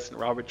Catalyst and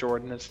Robert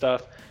Jordan and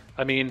stuff.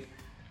 I mean,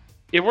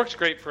 it works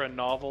great for a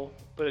novel,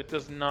 but it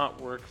does not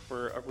work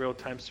for a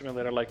real-time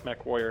simulator like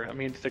MechWarrior. I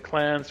mean, the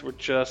clans were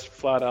just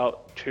flat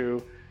out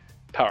too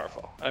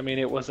powerful. I mean,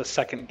 it was a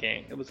second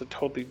game. It was a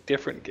totally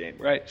different game,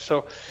 right?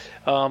 So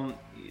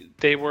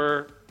they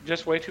were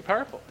just way too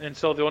powerful. And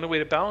so the only way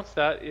to balance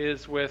that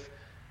is with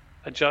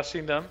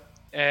adjusting them,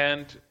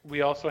 and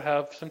we also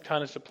have some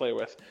tonnage to play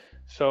with.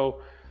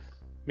 So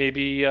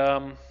maybe,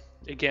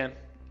 again,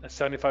 a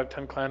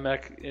 75-ton clan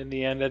mech in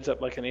the end ends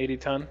up like an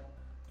 80-ton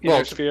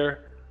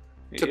sphere.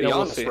 To be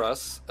honest,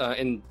 Russ,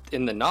 in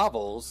the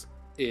novels,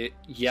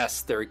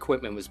 yes, their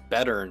equipment was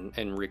better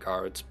in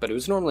regards, but it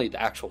was normally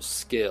the actual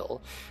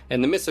skill.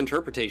 And the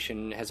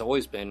misinterpretation has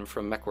always been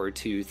from MechWarrior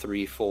 2,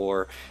 3,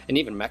 4, and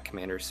even Mech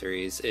Commander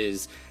series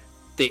is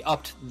they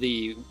upped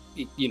the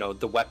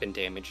weapon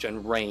damage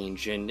and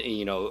range, and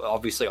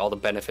obviously all the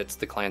benefits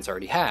the clans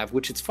already have.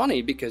 Which it's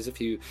funny because if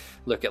you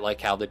look at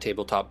like how the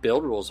tabletop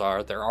build rules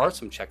are, there are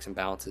some checks and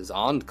balances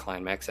on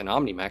clan mechs and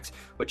omni mechs,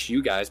 which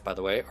you guys, by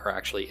the way, are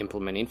actually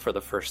implementing for the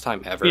first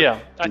time ever.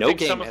 Yeah, I no think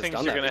game some of has the things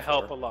done are that going to before.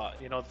 help a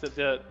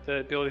lot. The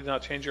ability to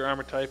not change your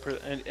armor type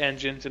and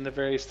engines and the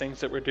various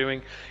things that we're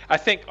doing, I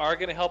think are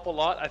going to help a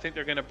lot. I think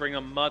they're going to bring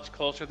them much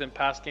closer than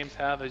past games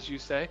have, as you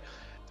say.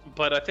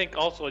 But I think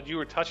also, you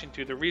were touching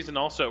to, the reason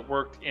also it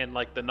worked in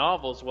like the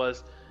novels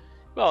was,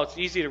 well, it's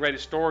easy to write a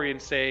story and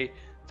say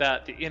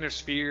that the Inner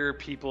Sphere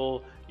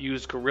people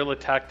use guerrilla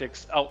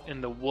tactics out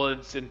in the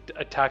woods and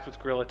attacked with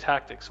guerrilla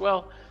tactics.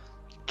 Well,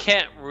 you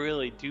can't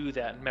really do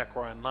that in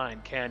MechWarrior Online,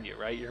 can you?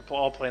 Right? You're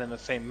all playing on the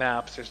same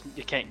maps.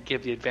 You can't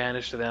give the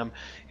advantage to them,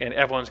 and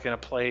everyone's going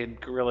to play in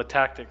guerrilla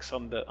tactics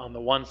on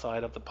the one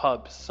side of the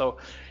pubs. So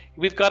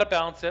we've got to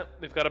balance it.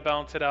 We've got to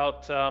balance it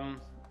out.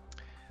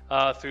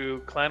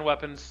 Through clan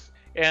weapons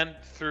and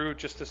through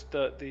just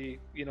the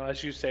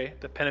as you say,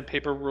 the pen and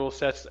paper rule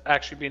sets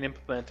actually being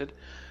implemented.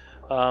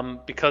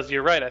 Because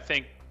you're right, I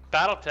think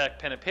BattleTech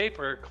pen and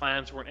paper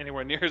clans weren't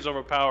anywhere near as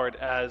overpowered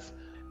as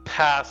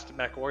past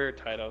MechWarrior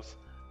titles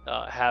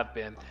have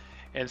been.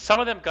 And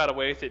some of them got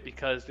away with it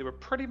because they were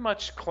pretty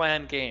much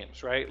clan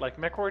games, right? Like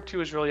MechWarrior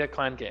 2 is really a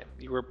clan game.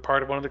 You were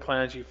part of one of the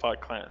clans, you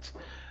fought clans.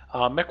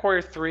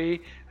 MechWarrior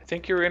 3, I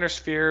think you were Inner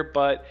Sphere,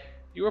 but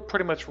you were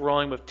pretty much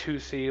rolling with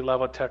 2C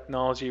level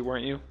technology,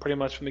 weren't you? Pretty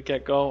much from the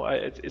get-go,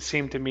 it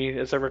seemed to me,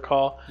 as I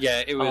recall.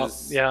 Yeah, it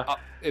was.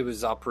 It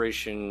was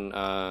Operation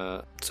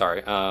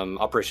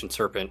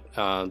Serpent.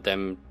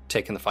 Them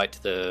taking the fight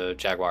to the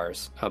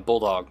Jaguars,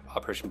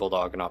 Operation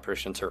Bulldog, and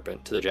Operation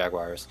Serpent to the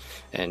Jaguars,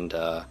 and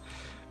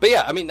but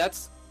yeah, I mean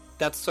that's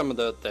some of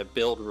the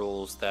build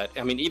rules that,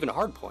 I mean, even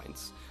hard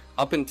points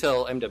up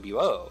until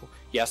MWO.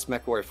 Yes,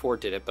 MechWarrior 4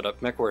 did it, but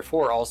MechWarrior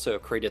 4 also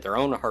created their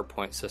own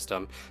hardpoint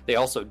system. They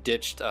also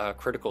ditched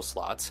critical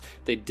slots.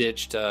 They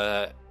ditched,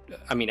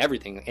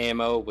 everything.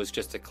 Ammo was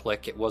just a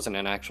click. It wasn't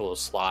an actual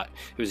slot.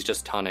 It was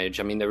just tonnage.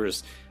 I mean, there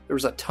was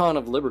a ton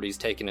of liberties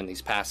taken in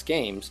these past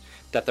games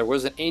that there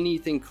wasn't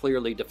anything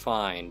clearly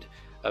defined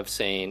of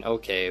saying,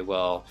 okay,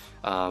 well,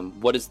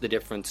 what is the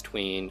difference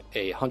between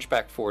a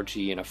Hunchback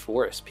 4G and a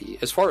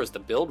 4SP? As far as the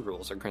build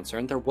rules are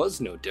concerned, there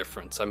was no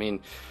difference. I mean,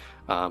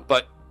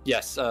 but...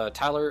 Yes,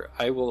 Tyler,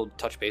 I will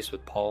touch base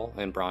with Paul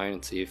and Brian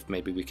and see if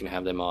maybe we can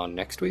have them on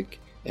next week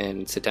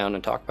and sit down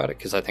and talk about it,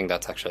 because I think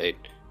that's actually a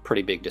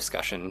pretty big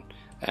discussion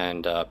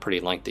and a pretty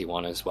lengthy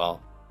one as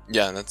well.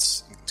 Yeah,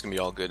 it's going to be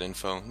all good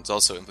info. There's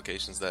also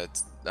implications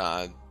that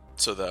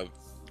so the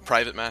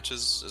private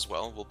matches as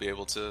well will be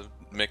able to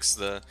mix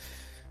the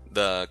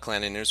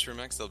clan and Inner Sphere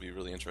mechs. That'll be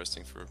really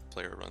interesting for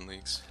player-run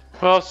leagues.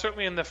 Well,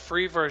 certainly in the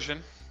free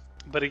version.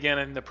 But again,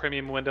 in the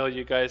premium window,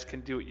 you guys can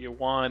do what you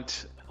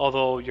want.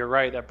 Although you're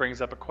right, that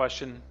brings up a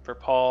question for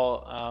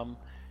Paul.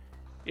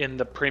 In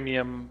the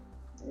premium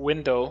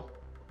window,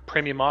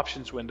 premium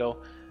options window,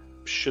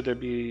 should there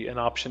be an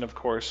option, of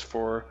course,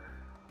 for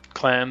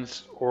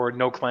clans or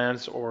no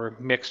clans, or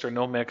mixed or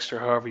no mixed, or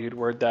however you'd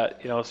word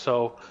that?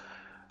 So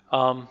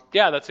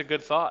that's a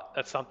good thought.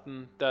 That's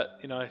something that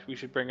we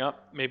should bring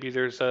up. Maybe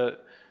there's a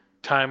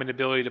time and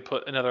ability to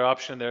put another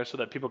option there so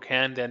that people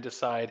can then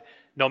decide.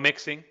 No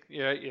mixing,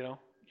 you're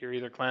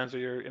either clans or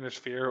you're Inner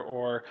Sphere,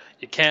 or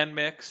you can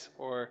mix,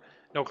 or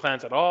no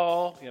clans at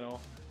all,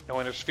 no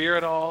Inner Sphere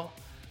at all.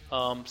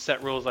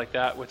 Set rules like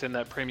that within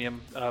that premium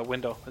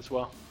window as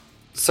well.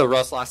 So,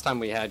 Russ, last time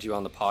we had you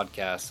on the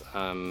podcast,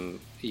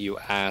 you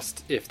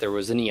asked if there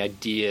was any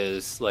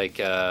ideas like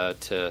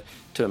to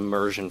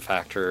immersion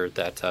factor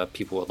that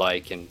people would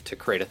like, and to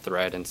create a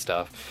thread and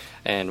stuff.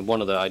 And one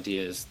of the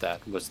ideas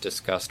that was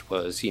discussed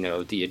was,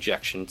 the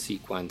ejection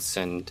sequence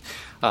and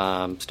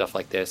stuff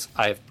like this.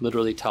 I've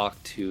literally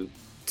talked to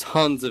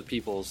tons of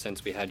people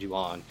since we had you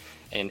on,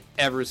 and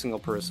every single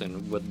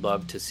person would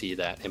love to see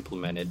that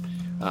implemented,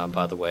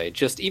 by the way.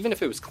 Just even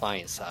if it was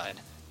client side,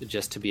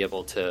 just to be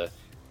able to...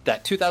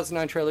 That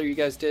 2009 trailer you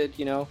guys did,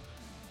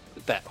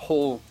 that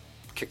whole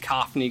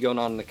cacophony going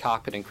on in the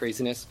cockpit and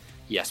craziness.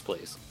 Yes,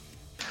 please.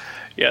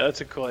 Yeah, that's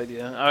a cool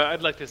idea.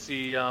 I'd like to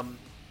see...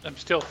 I'm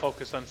still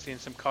focused on seeing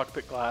some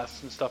cockpit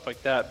glass and stuff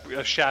like that.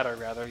 A shatter,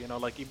 rather,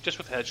 like just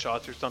with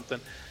headshots or something.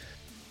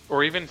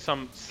 Or even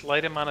some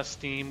slight amount of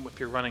steam if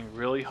you're running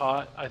really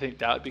hot. I think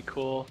that would be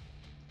cool.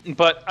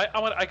 But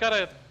I'm going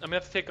to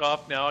have to take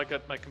off now. I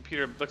got my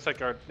computer. Looks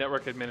like our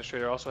network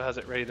administrator also has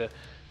it ready to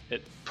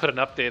put an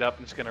update up,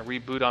 and it's going to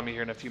reboot on me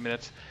here in a few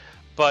minutes.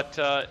 But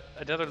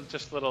another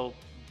just little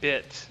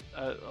bit.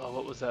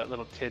 What was that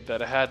little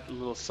tidbit? I had a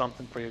little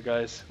something for you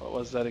guys. What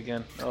was that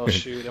again? Oh,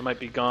 shoot. I might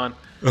be gone.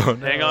 Oh,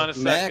 no. Hang on a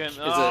second. Mech? Is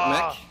it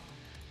mech?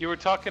 You were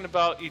talking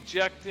about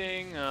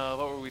ejecting.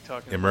 What were we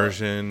talking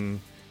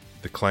Immersion,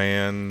 the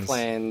clans.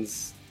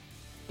 Plans.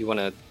 You want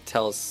to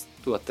tell us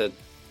what the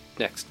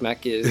next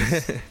mech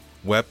is?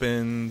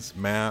 Weapons,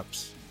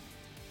 maps.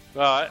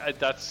 Well,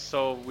 that's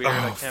so weird.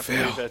 I can't Phil.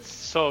 believe it's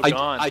so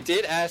gone. I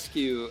did ask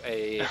you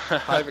a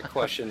private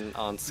question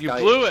on Skype. You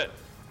blew it.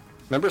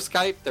 Remember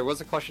Skype? There was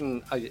a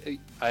question I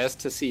asked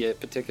to see a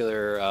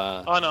particular.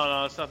 Oh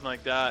no, it's nothing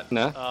like that.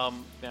 No?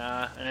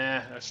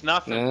 It's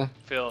nothing, Nah.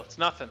 Phil. It's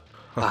nothing.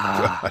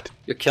 God.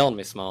 You're killing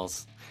me,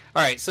 Smalls.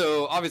 All right,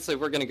 so obviously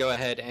we're going to go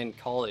ahead and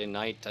call it a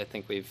night. I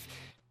think we've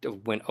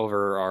went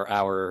over our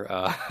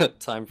hour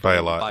time frame By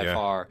a lot, yeah.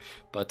 far.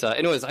 But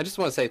anyways, I just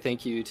want to say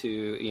thank you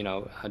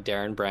to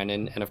Darren,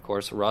 Brandon, and of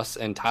course Russ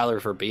and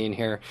Tyler for being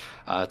here.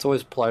 It's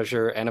always a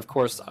pleasure. And of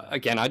course,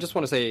 again, I just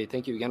want to say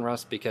thank you again,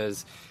 Russ,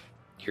 because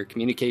your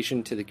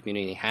communication to the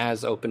community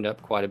has opened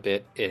up quite a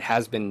bit. It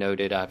has been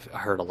noted. I've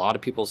heard a lot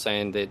of people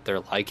saying that they're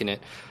liking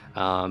it.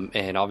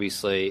 And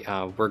obviously,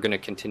 we're going to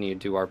continue to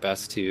do our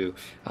best to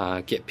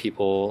get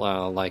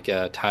people like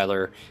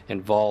Tyler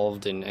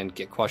involved and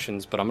get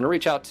questions. But I'm going to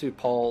reach out to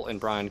Paul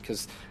and Brian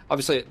because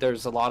obviously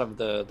there's a lot of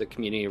the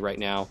community right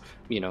now,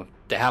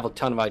 they have a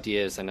ton of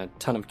ideas and a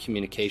ton of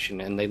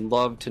communication, and they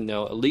love to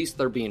know at least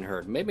they're being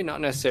heard. Maybe not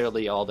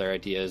necessarily all their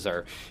ideas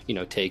are,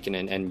 taken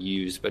and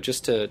used, but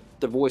just the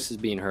voice is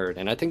being heard.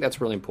 And I think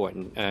that's really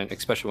important,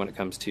 especially when it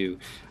comes to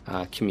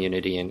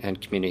community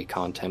and community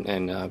content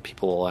and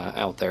people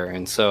out there.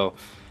 And so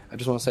I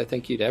just want to say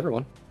thank you to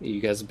everyone. You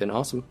guys have been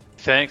awesome.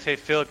 Thanks. Hey,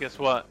 Phil, guess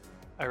what?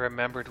 I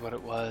remembered what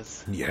it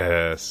was.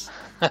 Yes.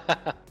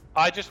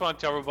 I just want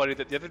to tell everybody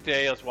that the other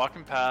day I was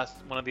walking past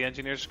one of the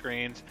engineer's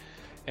screens,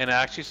 and I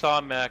actually saw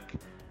a mech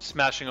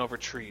smashing over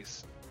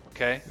trees.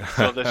 Okay?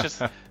 So there's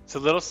just, it's a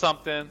little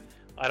something.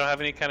 I don't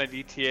have any kind of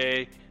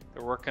DTA.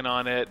 They're working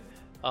on it.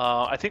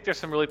 I think there's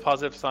some really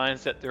positive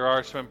signs that there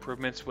are some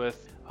improvements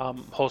with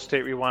whole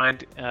state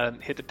rewind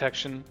and hit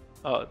detection,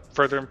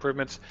 further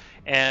improvements,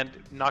 and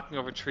knocking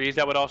over trees.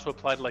 That would also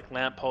apply to like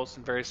lampposts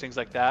and various things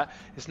like that.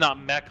 It's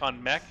not mech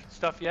on mech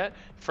stuff yet.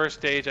 First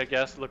stage, I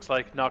guess, looks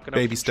like knocking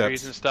over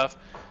trees and stuff.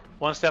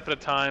 One step at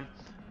a time.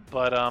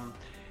 But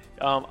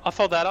I'll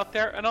throw that out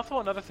there, and I'll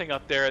throw another thing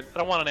out there. I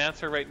don't want an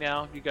answer right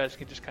now. You guys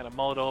can just kind of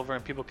mull it over,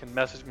 and people can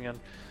message me on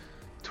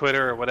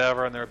Twitter or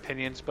whatever on their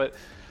opinions. But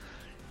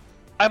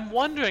I'm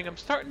wondering, I'm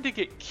starting to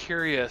get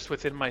curious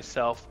within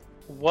myself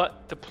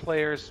what the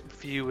players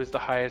view as the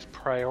highest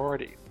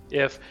priority.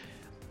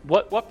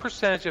 What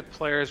percentage of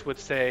players would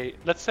say,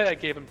 let's say I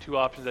gave them two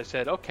options. I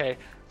said, okay,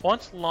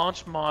 once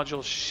launch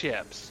module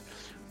ships,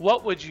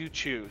 what would you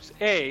choose?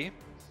 A,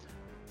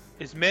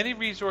 as many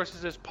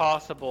resources as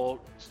possible,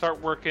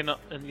 start working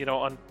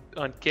on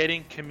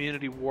getting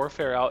community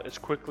warfare out as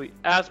quickly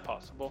as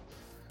possible.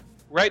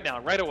 Right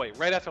now, right away,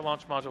 right after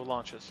launch module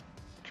launches.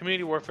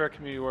 Community warfare,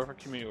 community warfare,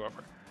 community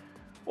warfare.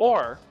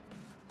 Or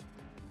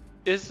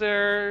is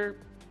there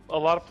a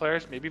lot of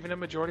players, maybe even a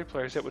majority of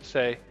players, that would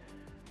say,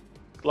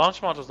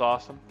 launch module is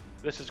awesome,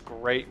 this is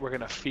great, we're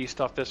going to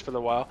feast off this for a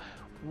while.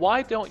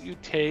 Why don't you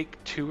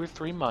take 2 or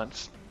 3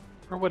 months,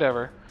 or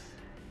whatever,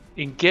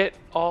 and get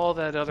all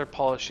that other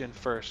polish in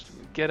first?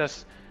 Get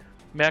us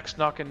mechs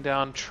knocking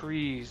down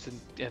trees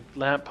and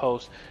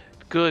lampposts,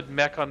 good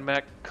mech on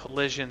mech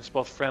collisions,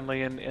 both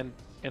friendly and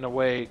in a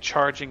way,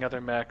 charging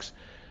other mechs,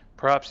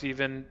 perhaps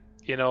even,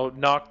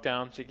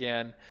 knockdowns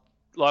again.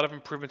 A lot of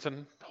improvements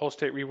in whole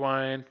state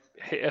rewind,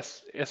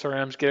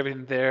 SRMs, get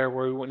everything there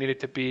where we need it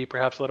to be,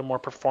 perhaps a little more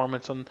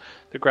performance on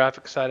the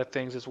graphic side of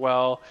things as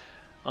well.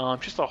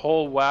 Just a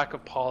whole whack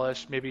of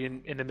polish. Maybe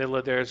in the middle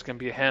of there is going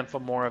to be a handful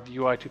more of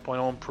UI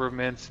 2.0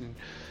 improvements and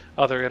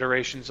other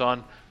iterations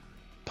on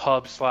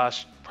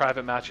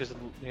pub/private matches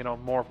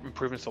and more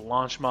improvements to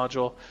launch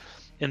module.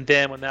 And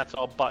then when that's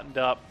all buttoned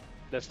up,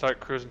 let's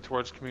start cruising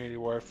towards community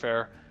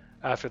warfare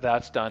after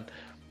that's done.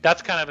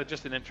 That's kind of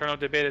just an internal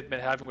debate I've been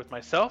having with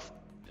myself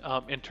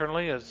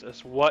internally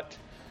as what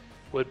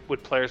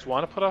would players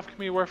want to put off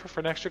community warfare for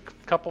an extra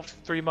couple,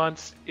 3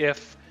 months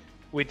if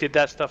we did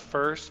that stuff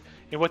first.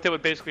 And what they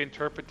would basically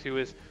interpret to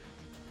is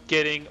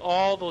getting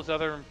all those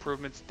other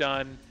improvements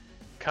done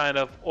kind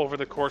of over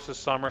the course of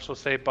summer. So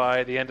say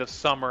by the end of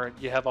summer,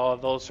 you have all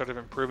of those sort of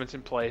improvements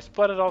in place.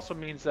 But it also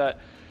means that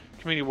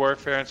community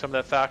warfare and some of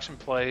that faction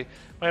play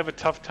might have a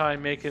tough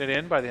time making it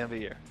in by the end of the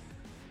year.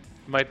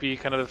 It might be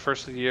kind of the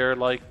first of the year,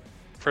 like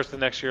first of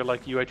the next year,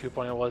 like UI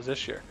 2.0 was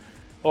this year.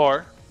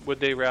 Or would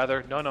they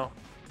rather, no,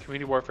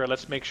 community warfare,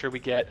 let's make sure we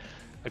get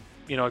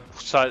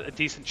a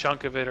decent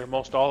chunk of it or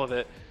most all of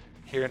it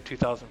here in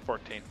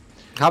 2014.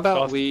 How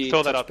about we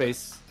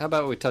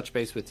touch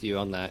base with you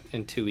on that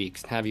in 2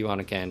 weeks, have you on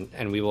again,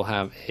 and we will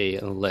have a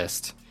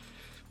list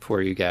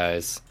for you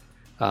guys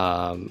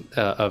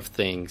of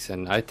things.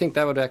 And I think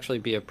that would actually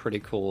be a pretty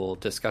cool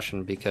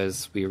discussion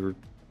because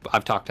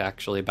I've talked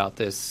actually about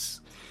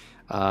this.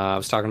 I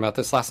was talking about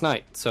this last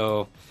night.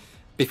 So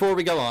before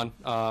we go on,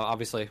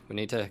 obviously we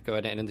need to go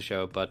ahead and end the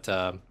show. But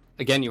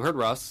again, you heard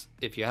Russ.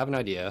 If you have an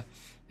idea,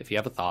 if you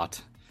have a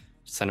thought,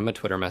 send him a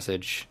Twitter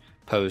message,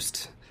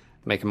 post,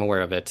 make him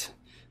aware of it.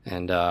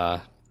 And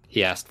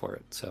he asked for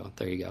it. So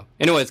there you go.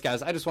 Anyways,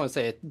 guys, I just want to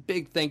say a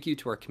big thank you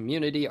to our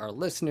community, our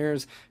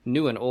listeners,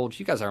 new and old.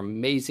 You guys are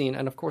amazing.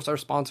 And of course, our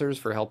sponsors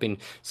for helping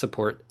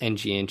support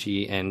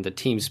NGNG and the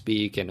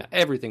TeamSpeak and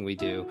everything we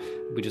do.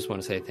 We just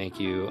want to say thank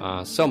you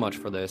so much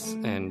for this.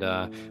 And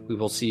we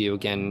will see you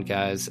again,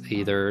 guys,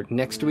 either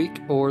next week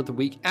or the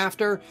week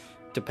after.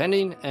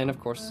 depending. And of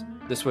course,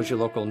 this was your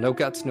local No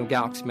Guts, No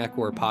Galaxy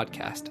MechWarrior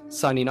podcast.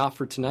 Signing off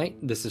for tonight,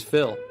 this is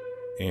Phil.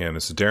 And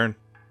this is Darren.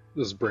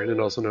 This is Brandon,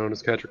 also known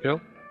as Catrick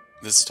Hill.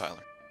 This is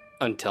Tyler.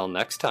 Until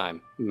next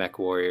time, Mech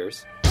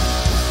Warriors.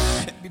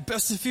 It'd be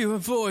best if you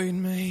avoid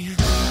me,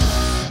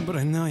 but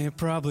I know you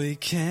probably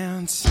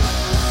can't.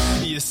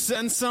 You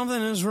sense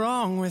something is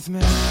wrong with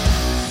me.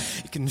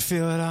 You can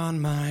feel it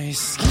on my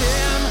skin,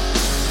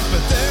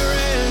 but there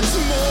is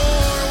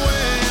more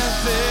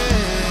with it.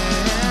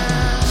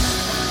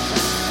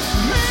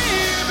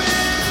 Maybe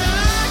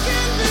I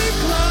can be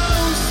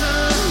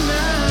closer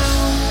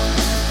now,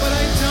 but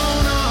I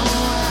don't know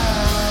how.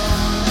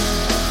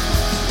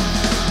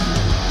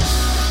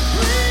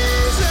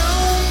 Please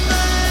help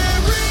me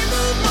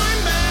remove my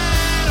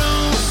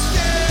metal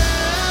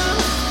skin,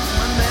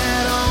 my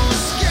metal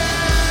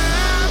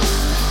skin,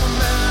 my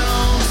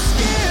metal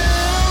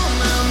skin,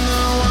 and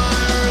the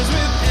wires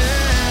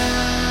within.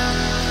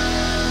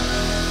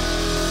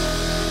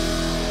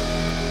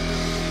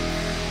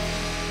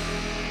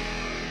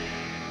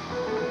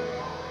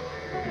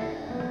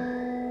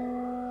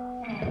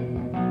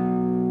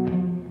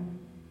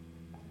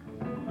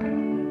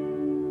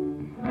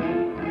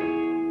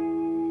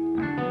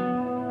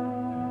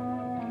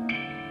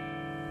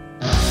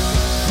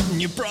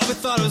 You probably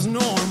thought it was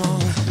normal,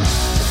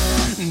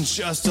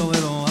 just a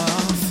little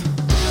off.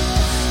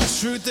 The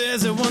truth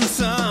is, at one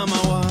time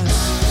I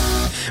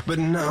was, but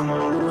now I'm a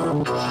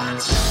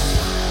robot.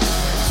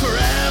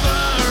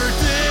 Forever